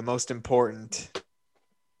toe. They're the most important,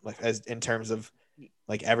 like as in terms of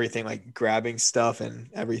like everything, like grabbing stuff and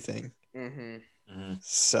everything. Mm-hmm. Mm-hmm.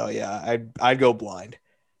 So yeah, I'd go blind.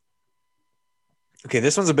 Okay,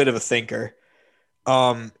 this one's a bit of a thinker.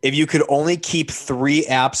 If you could only keep 3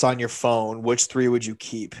 apps on your phone, which 3 would you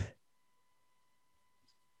keep?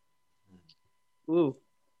 Ooh.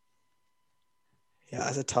 Yeah,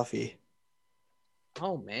 that's a toughie.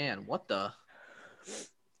 Oh man, what the?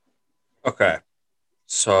 Okay.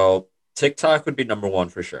 So TikTok would be number 1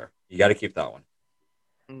 for sure. You got to keep that one.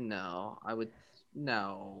 No, I would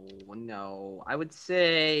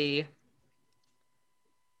say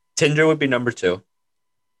Tinder would be number 2.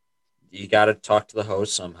 You got to talk to the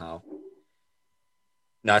host somehow.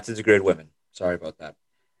 Not to degrade women. Sorry about that.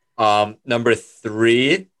 Number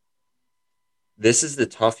 3. This is the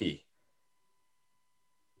toughie.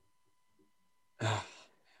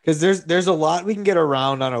 Because there's a lot we can get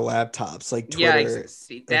around on our laptops, like Twitter.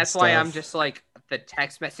 see, that's why I'm stuff. just like the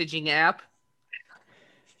text messaging app.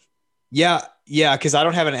 Yeah, because I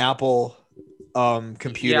don't have an Apple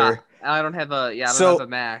computer. Yeah, I don't have a I don't So- have a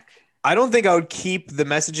Mac. I don't think I would keep the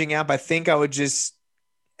messaging app. I think I would just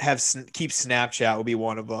keep Snapchat would be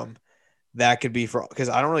one of them. That could be because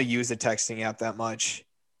I don't really use the texting app that much.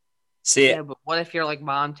 See, Yeah, but what if your like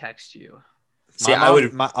mom texts you? see,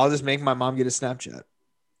 I'll just make my mom get a Snapchat.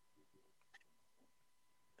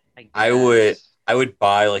 I would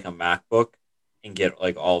buy like a MacBook and get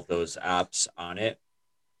like all of those apps on it,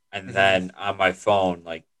 and Mhm. then on my phone,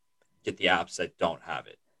 like get the apps that don't have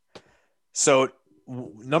it. So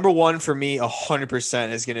number 1 for me,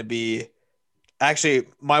 100% is going to be actually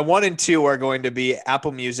my 1 and 2 are going to be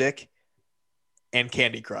Apple Music and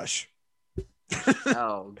Candy Crush.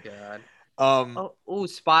 Oh god.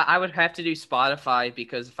 I would have to do Spotify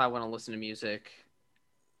because if I want to listen to music.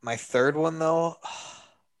 My third one though,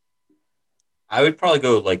 I would probably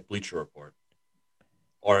go like Bleacher Report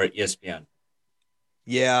or ESPN.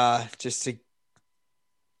 yeah, just to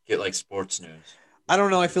Get like sports news. I don't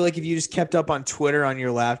know. I feel like if you just kept up on Twitter on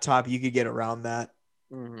your laptop, you could get around that.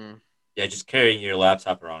 Mm-hmm. Yeah, just carrying your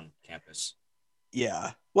laptop around campus.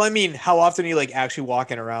 Yeah. Well, I mean, how often are you like actually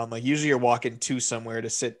walking around? Like usually you're walking to somewhere to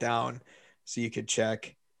sit down so you could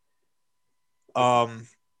check. I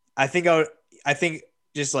think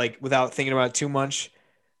just like without thinking about it too much,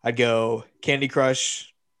 I'd go Candy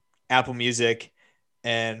Crush, Apple Music,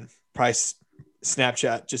 and probably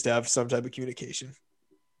Snapchat just to have some type of communication.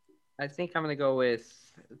 I think I'm gonna go with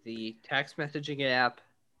the text messaging app,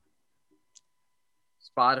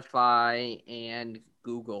 Spotify, and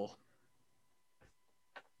Google.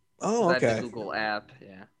 Oh, I have okay. the Google app.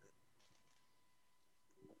 Yeah,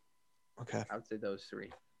 Okay. I would say those 3.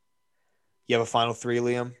 You have a final 3,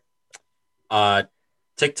 Liam?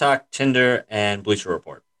 TikTok, Tinder, and Bleacher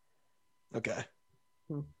Report. Okay.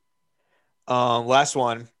 Hmm. Last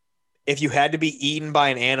one. If you had to be eaten by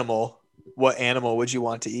an animal, what animal would you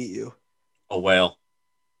want to eat you? A whale.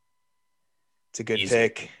 It's a good Easy.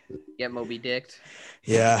 pick. Get Moby Dick.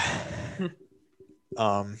 Yeah.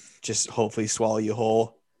 Just hopefully swallow you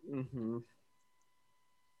whole. Mm-hmm.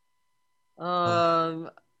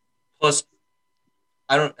 Plus,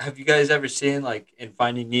 I don't. Have you guys ever seen like in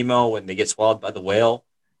Finding Nemo when they get swallowed by the whale,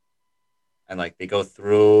 and like they go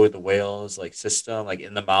through the whale's like system, like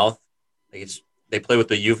in the mouth, like they play with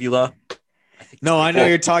the uvula. I think No, I know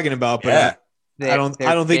you're talking about, but Yeah. I don't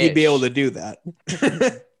think you'd be able to do that.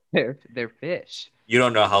 They're fish. You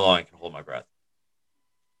don't know how long I can hold my breath.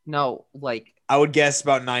 No, like I would guess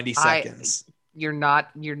about 90 I- seconds. you're not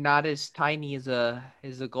as tiny as a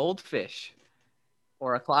goldfish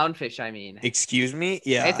or a clownfish. I mean, Excuse me?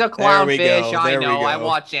 Yeah. it's a there we clownfish. go, I there we know. I go.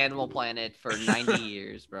 watched Animal Planet for 90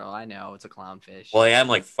 years, bro. I know it's a clownfish. Well, I am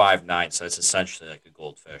like 5'9", so it's essentially like a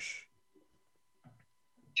goldfish.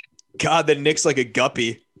 God, then Nick's like a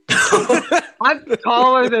guppy. I'm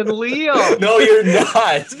taller than Leo. No, you're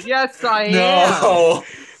not. Yes, I am. No.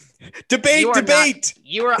 Debate, You are debate.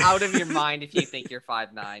 You are out of your mind if you think you're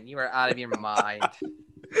 5'9". You are out of your mind.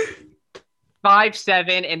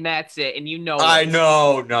 5'7", and that's it. And you know I it.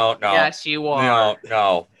 know. No. Yes, you are.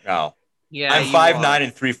 No. Yeah, I'm you 5'9" are.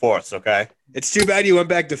 and 3/4. Okay. It's too bad you went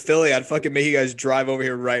back to Philly. I'd fucking make you guys drive over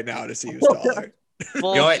here right now to see who's taller. You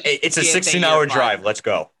know what? It's a Bullshit that 16-hour you're drive. Let's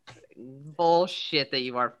go. Bullshit that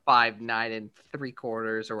you are 5'9" and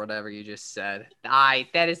 3/4 or whatever you just said.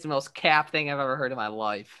 That is the most cap thing I've ever heard in my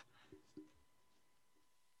life.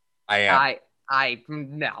 I am.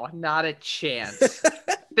 No, not a chance.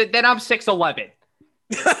 Then I'm 6'11".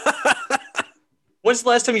 When's the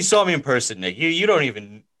last time you saw me in person, Nick? You don't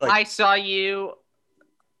even like. I saw you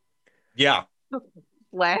Yeah.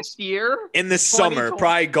 last year. In the summer, 2020.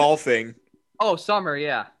 probably golfing. Oh, summer,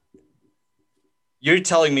 yeah. You're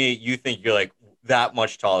telling me you think you're like that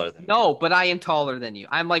much taller than me. No, but I am taller than you.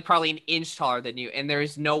 I'm like probably an inch taller than you, and there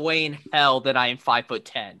is no way in hell that I am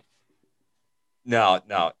 5'10". No.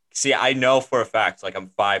 See, I know for a fact, like I'm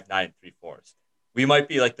 5'9" and 3/4. We might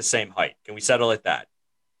be like the same height. Can we settle at that?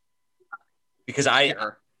 Because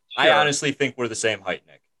Sure. I honestly think we're the same height,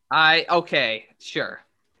 Nick. Okay, sure.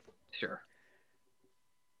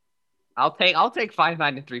 I'll take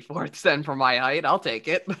 5'9" and 3/4 then for my height. I'll take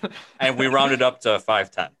it. And we rounded up to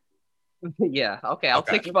 5'10". Yeah. Okay. I'll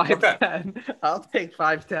Okay. take 5'10". I'll take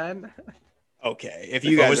 5'10". Okay, if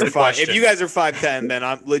What you guys was are the five, if question? you guys are 5'10", then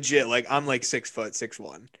I'm legit. Like I'm like 6',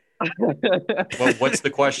 6'1". Well, what's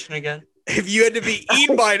the question again? If you had to be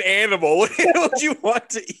eaten by an animal, what animal would you want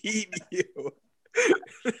to eat you?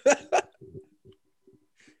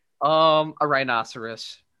 A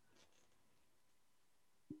rhinoceros.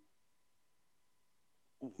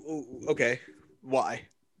 Okay, why?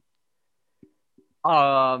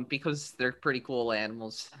 Because they're pretty cool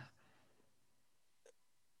animals.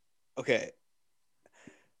 Okay.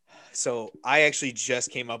 So I actually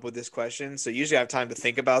just came up with this question. So usually I have time to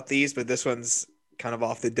think about these, but this one's kind of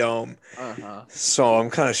off the dome. Uh-huh. So I'm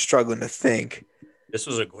kind of struggling to think. This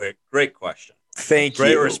was a great question. Thank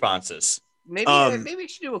Great you. responses. Maybe Um, maybe we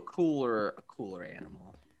should do a cooler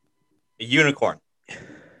animal. A unicorn.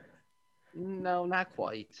 No, not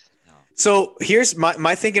quite. No. So here's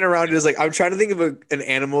my thinking around it is like I'm trying to think of an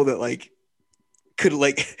animal that like could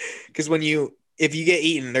like because if you get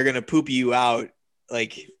eaten, they're gonna poop you out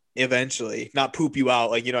like eventually. Not poop you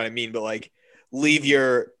out, like you know what I mean, but like leave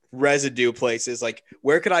your residue places. Like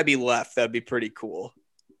where could I be left? That'd be pretty cool.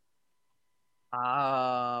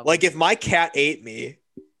 Like if my cat ate me,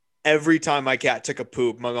 every time my cat took a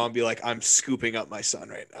poop, my mom would be like, I'm scooping up my son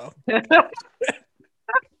right now.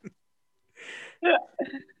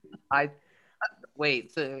 I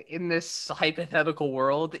wait. So in this hypothetical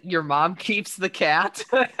world, your mom keeps the cat.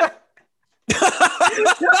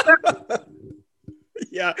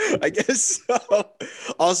 Yeah, I guess so.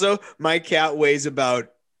 Also, my cat weighs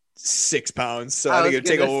about 6 pounds, so I think it'd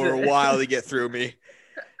take over a while to get through me.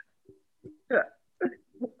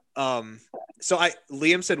 So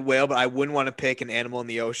Liam said whale, but I wouldn't want to pick an animal in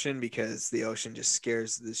the ocean because the ocean just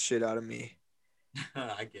scares the shit out of me.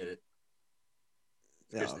 I get it.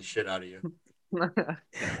 No. Scares the shit out of you.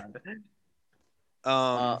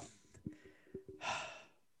 God.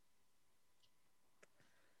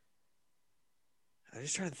 I'm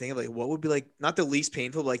just trying to think of like what would be like not the least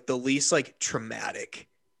painful, but like the least like traumatic.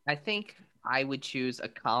 I think I would choose a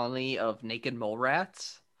colony of naked mole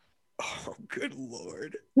rats. Oh, good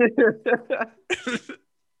lord.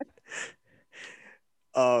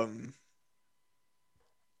 I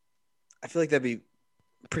feel like that'd be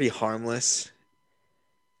pretty harmless.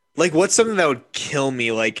 Like, what's something that would kill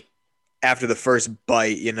me like after the first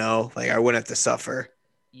bite? You know, like I wouldn't have to suffer.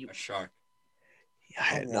 A shark.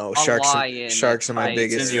 I A know lion sharks are my bites.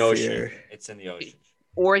 It's biggest in the ocean. fear. It's in the ocean.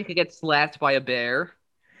 Or you could get slapped by a bear.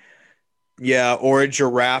 Yeah, or a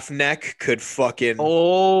giraffe neck could fucking.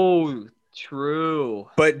 Oh, true.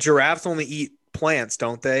 But giraffes only eat plants,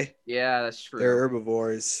 don't they? Yeah, that's true. They're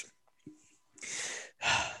herbivores.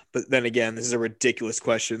 But then again, this is a ridiculous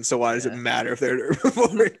question. So why does it matter if they're an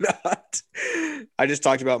herbivore or not? I just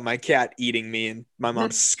talked about my cat eating me and my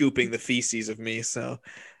mom scooping the feces of me. So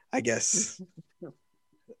I guess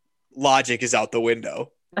logic is out the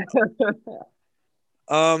window.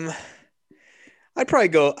 I'd probably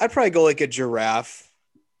go like a giraffe.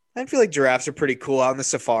 I feel like giraffes are pretty cool out in the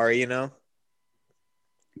safari, you know?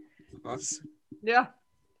 Yeah.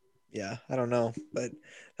 Yeah, I don't know, but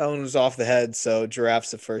that one was off the head, so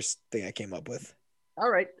giraffe's the first thing I came up with. All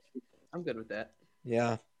right. I'm good with that.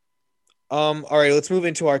 Yeah. All right, let's move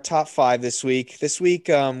into our top 5 this week. This week,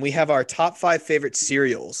 we have our top 5 favorite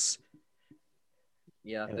cereals.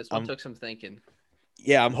 Yeah, this one took some thinking.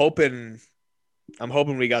 Yeah, I'm hoping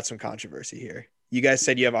we got some controversy here. You guys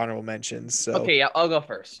said you have honorable mentions, so Okay, yeah, I'll go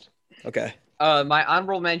first. okay. My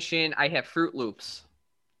honorable mention, I have Fruit Loops.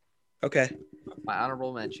 Okay. My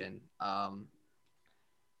honorable mention.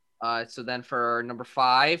 So then for number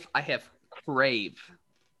 5, I have Crave.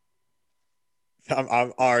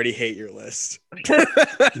 I already hate your list. Do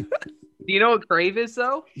you know what Crave is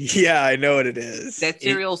though? Yeah, I know what it is. That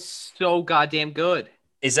cereal's so goddamn good.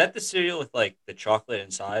 Is that the cereal with like the chocolate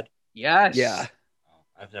inside? Yes. Yeah. Oh,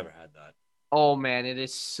 I've never had that. Oh man, it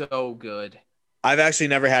is so good. I've actually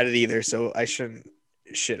never had it either, so I shouldn't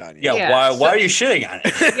shit on you. Yeah, Yeah, why are you shitting on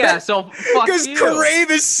it? Yeah, so fuck Because you.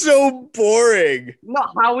 Crave is so boring. No,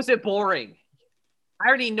 how is it boring? I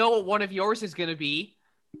already know what one of yours is gonna be.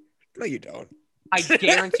 No, you don't. I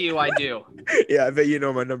guarantee you, I do. Yeah, I bet you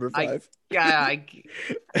know my number 5. Yeah.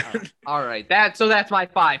 All right. That's my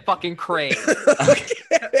 5. Fucking Crave. Okay.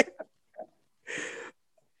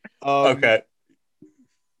 Okay.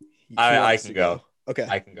 Who I wants can to go. Okay.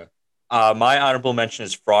 I can go. My honorable mention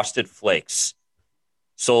is Frosted Flakes,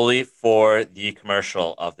 solely for the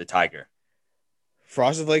commercial of the tiger.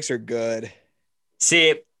 Frosted Flakes are good.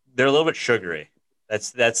 See, they're a little bit sugary.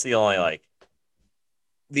 That's the only like.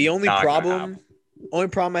 The only Not gonna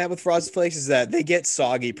problem I have with Frosted Flakes is that they get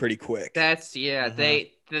soggy pretty quick. That's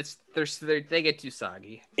Mhm. they get too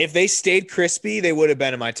soggy. If they stayed crispy, they would have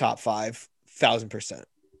been in my top 5, 1,000%.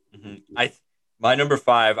 My number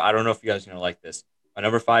 5. I don't know if you guys are gonna like this. My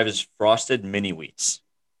number 5 is Frosted Mini Wheats.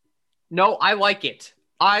 No, I like it.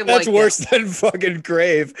 I That's like worse than fucking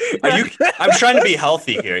Crave. I'm trying to be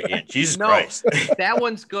healthy here, Ian. Jesus No. Christ. That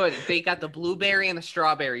one's good. They got the blueberry and the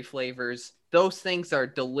strawberry flavors. Those things are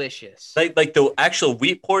delicious. like the actual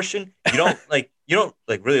wheat portion, you don't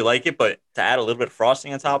really like it, but to add a little bit of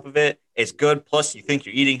frosting on top of it, it's good. Plus, you think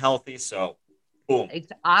you're eating healthy, so boom.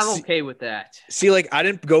 I'm okay with that. See, like I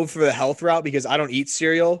didn't go for the health route because I don't eat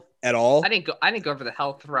cereal at all. I didn't go for the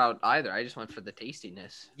health route either. I just went for the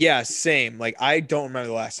tastiness. Yeah, same. Like I don't remember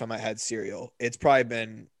the last time I had cereal. It's probably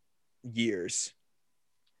been years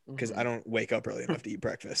because I don't wake up early enough to eat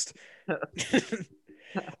breakfast.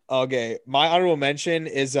 Okay, my honorable mention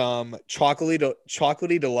is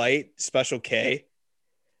chocolatey delight special K.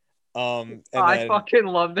 And I then fucking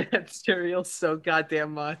love that cereal so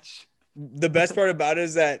goddamn much. the best part about it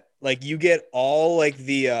is that like you get all like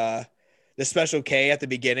the special K at the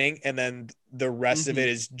beginning, and then the rest of it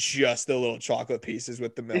is just the little chocolate pieces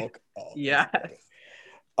with the milk. Oh, Yeah.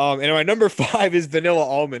 And my number 5 is vanilla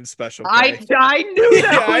almond special K. I knew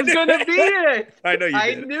that Yeah, I was knew. gonna be it. I know you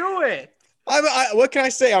I did. knew it. What can I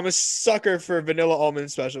say? I'm a sucker for vanilla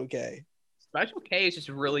almond special K. Special K is just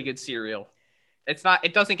really good cereal. It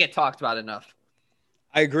doesn't get talked about enough.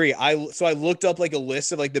 I agree. I looked up like a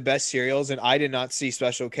list of like the best cereals, and I did not see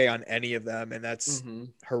special K on any of them, and that's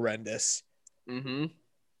horrendous.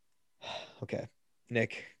 Okay,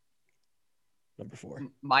 Nick, number 4.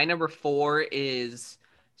 My number 4 is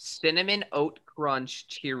Cinnamon Oat Crunch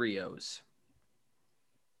Cheerios.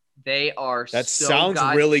 They are That so sounds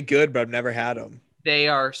really good, but I've never had them. They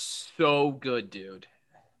are so good, dude.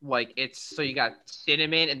 Like so you got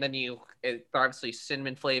cinnamon, and then they're obviously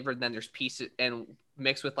cinnamon flavored. And then there's pieces and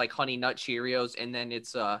mixed with like honey nut Cheerios, and then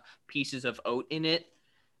it's pieces of oat in it.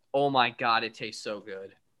 Oh my god, it tastes so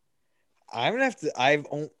good. I'm gonna have to.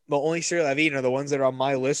 The only cereal I've eaten are the ones that are on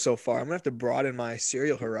my list so far. I'm gonna have to broaden my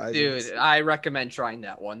cereal horizons. Dude, I recommend trying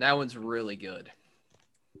that one. That one's really good.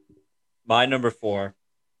 My number 4.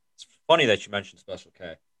 It's funny that you mentioned Special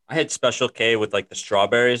K. I had Special K with like the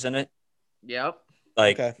strawberries in it. Yep.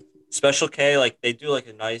 Like Okay. Special K, like they do like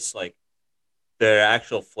a nice like their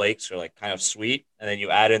actual flakes are like kind of sweet, and then you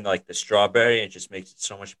add in like the strawberry, and it just makes it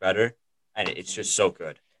so much better, and it's just so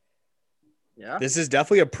good. Yeah. This is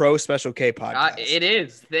definitely a pro Special K podcast. It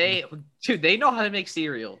is. They know how to make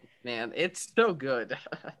cereal, man. It's so good.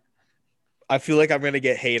 I feel like I'm gonna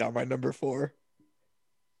get hate on my number 4.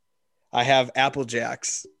 I have Apple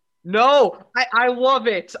Jacks. No, I love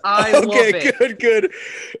it. I love it. Okay, good.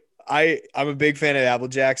 I'm a big fan of Apple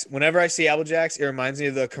Jacks. Whenever I see Apple Jacks, it reminds me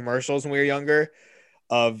of the commercials when we were younger,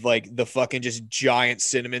 of like the fucking just giant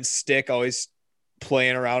cinnamon stick always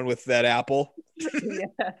playing around with that apple.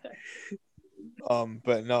 Yeah.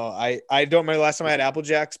 But no, I don't remember the last time I had Apple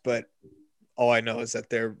Jacks, but all I know is that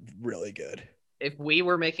they're really good. If we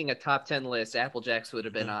were making a top 10 list, Apple Jacks would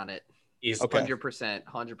have been on it. Easily. Okay.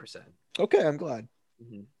 100%. Okay, I'm glad.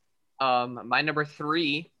 My number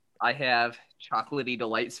 3, I have Chocolatey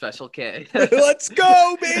Delight Special K. Let's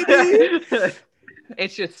go, baby.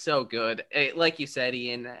 It's just so good. Like you said,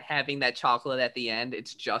 Ian, having that chocolate at the end,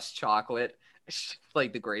 it's just chocolate. It's just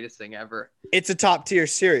like the greatest thing ever. It's a top tier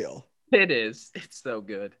cereal. It is. It's so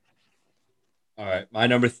good. All right, my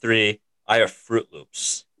number 3, I have Fruit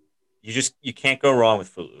Loops. You can't go wrong with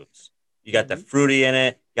Fruit Loops. You got the fruity in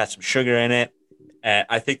it, you got some sugar in it, and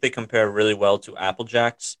I think they compare really well to Apple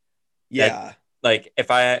Jacks. Yeah. Like if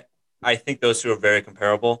I think those two are very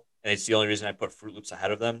comparable, and it's the only reason I put Fruit Loops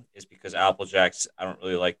ahead of them is because Apple Jacks I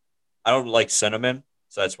don't like cinnamon,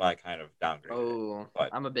 so that's why I kind of downgraded it. Oh, But-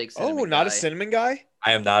 I'm a big cinnamon Not guy. a cinnamon guy?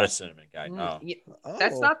 I am not a cinnamon guy. No.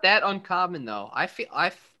 That's Oh. not that uncommon though. I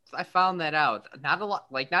found that out. Not a lot,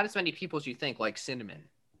 like not as many people as you think like cinnamon.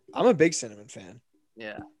 I'm a big cinnamon fan.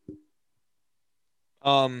 Yeah.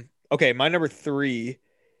 Okay, my number 3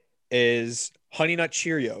 is Honey Nut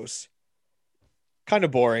Cheerios. Kind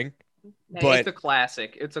of boring. Hey, But- it's a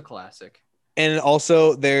classic. It's a classic. And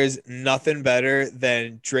also, there's nothing better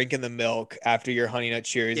than drinking the milk after your Honey Nut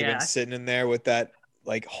Cheerios have Yeah. been sitting in there with that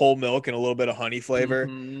like whole milk and a little bit of honey flavor.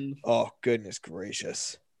 Mhm. Oh, goodness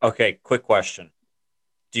gracious. Okay, quick question.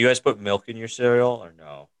 Do you guys put milk in your cereal or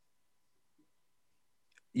no?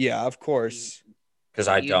 Yeah, of course. Because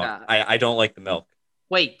I You don't. not. I don't like the milk.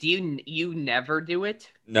 Wait, do you never do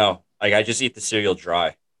it? No, like I just eat the cereal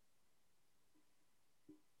dry.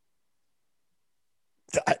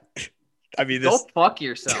 I mean, Go this. fuck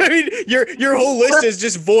yourself. I mean, your whole list is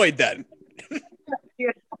just void then.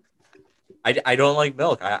 I don't like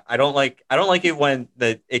milk. I don't like it when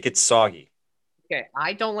it gets soggy. Okay,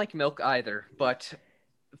 I don't like milk either, but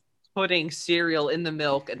putting cereal in the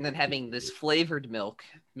milk and then having this flavored milk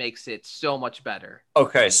makes it so much better.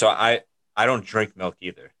 Okay, so I don't drink milk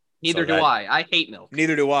either. Neither So do that- I. I hate milk.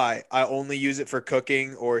 Neither do I. I only use it for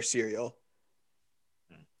cooking or cereal.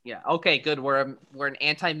 Yeah. Okay. Good. We're an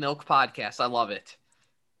anti-milk podcast. I love it.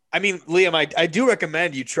 I mean, Liam, I do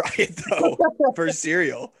recommend you try it though for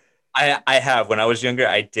cereal. I have when I was younger,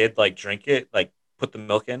 I did like drink it, like put the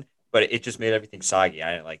milk in, but it just made everything soggy.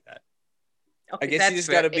 I didn't like that. Okay, I guess that's you just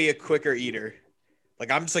fair. got to be a quicker eater.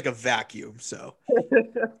 Like I'm just like a vacuum. So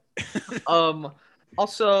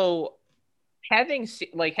Also, having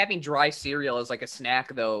dry cereal as like a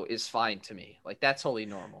snack though is fine to me. Like that's totally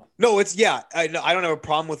normal. no, it's yeah. I don't have a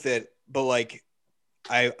problem with it, but like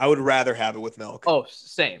I would rather have it with milk. Oh,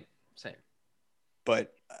 same.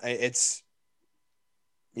 But it's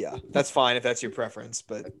yeah, that's fine if that's your preference.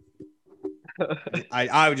 But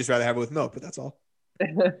I would just rather have it with milk. But that's all.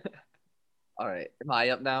 All right. Am I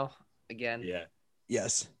up now again? Yeah.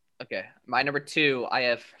 Yes. Okay. My number 2, I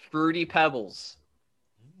have Fruity Pebbles.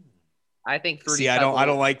 I think Fruity See, I Pebbles.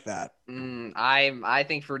 don't like that. I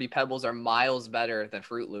think Fruity Pebbles are miles better than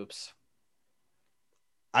Fruit Loops.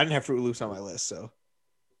 I didn't have Fruit Loops on my list, so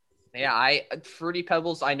Yeah, Fruity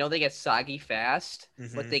Pebbles. I know they get soggy fast,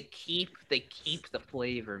 but Mhm. they keep the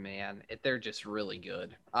flavor, man. They're just really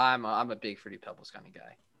good. I'm a big Fruity Pebbles kind of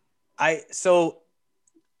guy.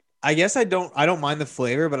 I guess I don't mind the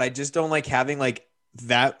flavor, but I just don't like having like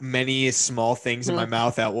that many small things in my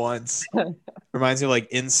mouth at once. Reminds me of like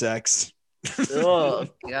insects. Oh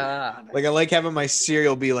God. Like I like having my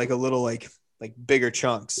cereal be like a little like bigger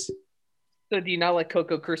chunks. So do you not like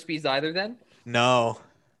Cocoa Krispies either? Then No.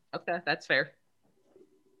 okay, that's fair.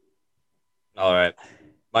 All right.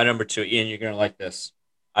 My number 2, Ian, you're gonna like this.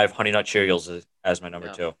 I have Honey Nut Cheerios as my number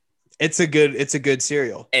Yeah. 2. It's a good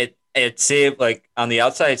cereal. It seemed like on the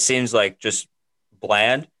outside it seems like just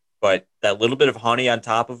bland, but that little bit of honey on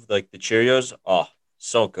top of like the Cheerios, oh,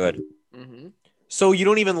 so good. Mm-hmm. So you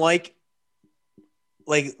don't even like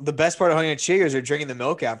the best part of Honey Nut Cheerios are drinking the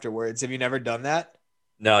milk afterwards. Have you never done that?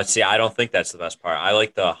 No, see, I don't think that's the best part. I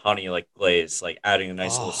like the honey like glaze, like adding a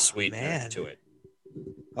nice little Oh, sweetener man. to it.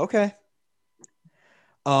 Okay.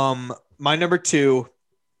 My number 2,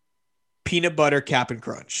 peanut butter Cap'n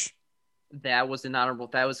Crunch. That was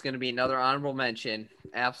going to be another honorable mention.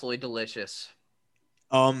 Absolutely delicious.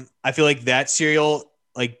 I feel like that cereal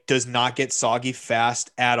like does not get soggy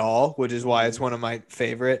fast at all, which is why it's one of my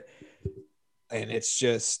favorite. And it's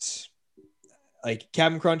just like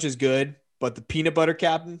Cap'n Crunch is good, but the peanut butter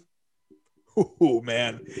Cap'n, oh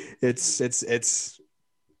man, it's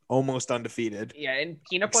almost undefeated, Yeah, and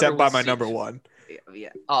peanut butter except by was my number 1. Yeah.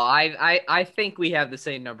 Oh, I think we have the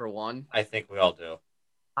same number 1. I think we all do.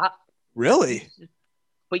 Really?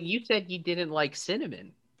 But you said you didn't like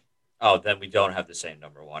cinnamon. Oh, then we don't have the same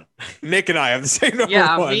number 1. Nick and I have the same number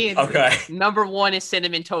Yeah, 1. me and Okay. number 1 is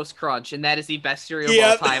Cinnamon Toast Crunch, and that is the best cereal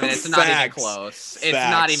Yep. of all time, and it's not even Facts. close. It's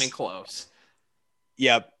not Facts. even close.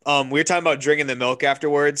 Yep. We were talking about drinking the milk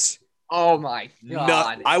afterwards. Oh my No,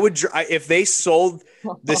 God. I would if they sold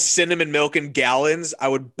the cinnamon milk in gallons, I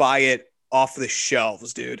would buy it off the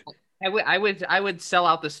shelves, dude. I would sell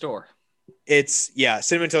out the store. It's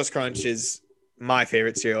Cinnamon Toast Crunch is my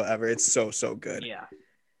favorite cereal ever. It's so good. Yeah.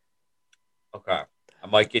 Okay. I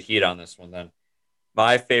might get heat on this one then.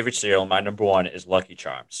 My favorite cereal, my number 1 is Lucky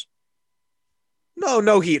Charms.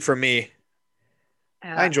 No heat from me.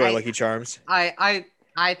 I enjoy I, Lucky Charms. I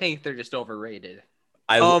think they're just overrated.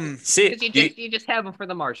 See, Because you just have them for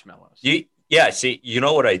the marshmallows. see, you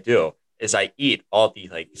know what I do is I eat all the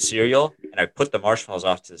like cereal and I put the marshmallows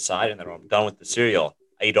off to the side, and then when I'm done with the cereal,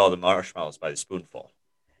 I eat all the marshmallows by the spoonful.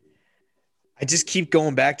 I just keep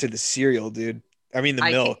going back to the cereal, dude. I mean the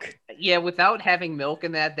milk. Yeah, without having milk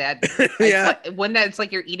in that Yeah. it's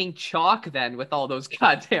like you're eating chalk then with all those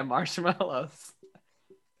goddamn marshmallows.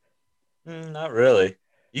 Not really.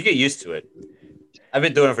 You get used to it. I've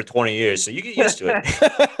been doing it for 20 years, so you get used to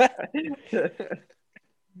it.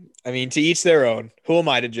 I mean, to each their own. Who am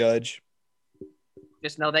I to judge?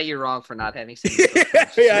 Just know that you're wrong for not having Cinnamon Toast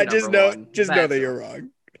Crunch. Yeah, You're just number know one. know That's that you're wrong.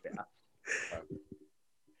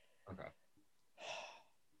 Okay.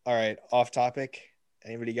 All right, off topic.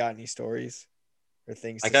 Anybody got any stories or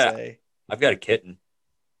things I to got- say? I've got a kitten.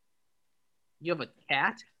 You have a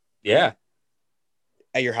cat? Yeah,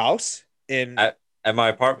 At your house? at my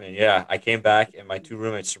apartment. Yeah, I came back and my 2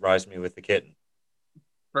 roommates surprised me with the kitten.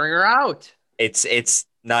 Bring her out. It's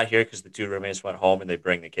not here because the 2 roommates went home and they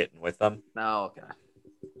bring the kitten with them. No, okay.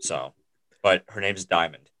 So, but her name's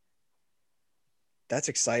Diamond. That's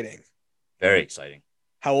exciting. Very exciting.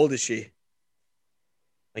 How old is she?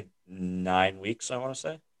 Like 9 weeks, I want to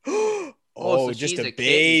say. Oh, so just she's a kitten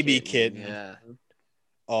baby kitten. Yeah.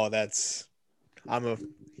 Oh, I'm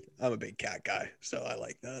a big cat guy, so I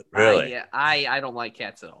like that. Really? I don't like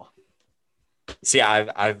cats at all. See,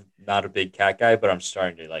 I'm not a big cat guy, but I'm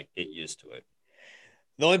starting to like get used to it.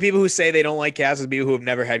 The only people who say they don't like cats is people who have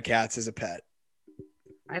never had cats as a pet.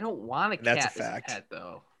 I don't want a cat That's a as a fact. pet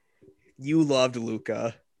though. You loved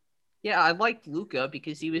Luca. Yeah, I liked Luca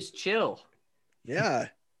because he was chill. Yeah.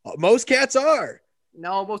 Most cats are.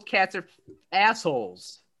 No, most cats are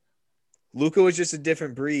assholes. Luca was just a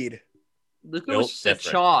different breed. Luca Built was just a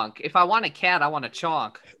different. chonk. If I want a cat, I want a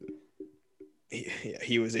chonk.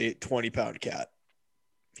 He was a 20-pound cat.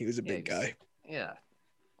 He was a big guy. Yeah.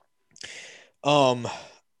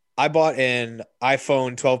 I bought an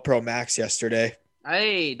iPhone 12 Pro Max yesterday.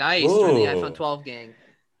 Hey, nice. Join the Whoa. iPhone 12 gang.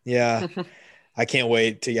 Yeah. I can't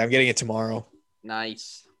wait I'm getting it tomorrow.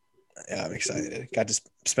 Nice. Yeah, I'm excited. Got to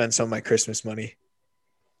spend some of my Christmas money.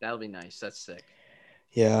 That'll be nice. That's sick.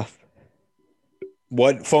 Yeah.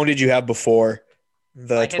 What phone did you have before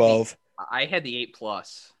the I had the- 12? I had the 8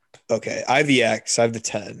 Plus. Okay. I have the X. I have the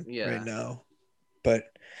 10 Yeah. right now. But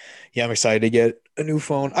yeah, I'm excited to get a new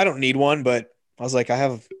phone. I don't need one, but I was like, I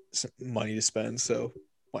have some money to spend, so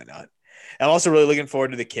why not? I'm also really looking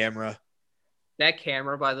forward to the camera. That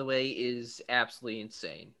camera, by the way, is absolutely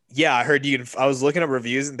insane. Yeah, I heard you can. I was looking up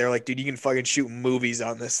reviews and they're like, dude, you can fucking shoot movies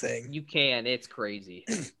on this thing. You can. It's crazy.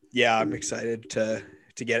 Yeah, I'm excited to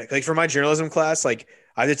get it. Like for my journalism class, like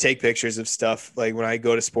I have to take pictures of stuff like when I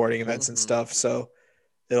go to sporting events and Mhm. stuff. So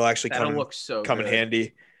it'll actually That'll come look so in good.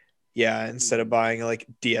 handy. Yeah, instead of buying like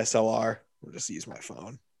DSLR, we'll just use my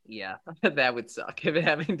phone. Yeah, that would suck if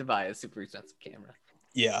having to buy a super expensive camera.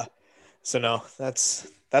 Yeah. So no, that's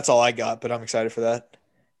all I got, but I'm excited for that.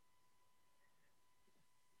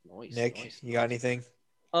 Nice, Nick, nice, you got nice. anything?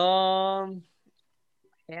 I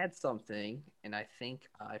had something and I think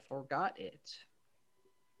I forgot it.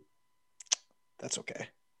 That's okay.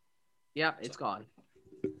 Yeah, it's gone.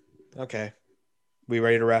 Okay. We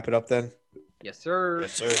ready to wrap it up then? Yes, sir.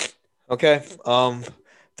 Yes, sir. Okay.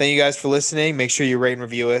 Thank you guys for listening. Make sure you rate and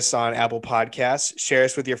review us on Apple Podcasts. Share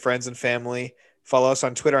us with your friends and family. Follow us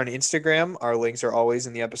on Twitter and Instagram. Our links are always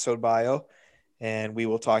in the episode bio. And we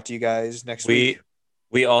will talk to you guys next week.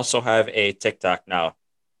 We also have a TikTok now,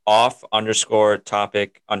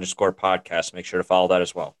 off_topic_podcast. Make sure to follow that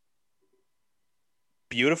as well.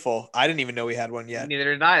 Beautiful. I didn't even know we had one yet. Neither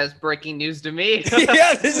did I. It's breaking news to me.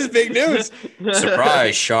 Yeah, this is big news.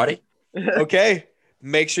 Surprise, Shotty. Okay.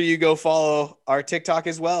 Make sure you go follow our TikTok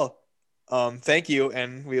as well. Thank you,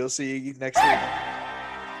 and we'll see you next week.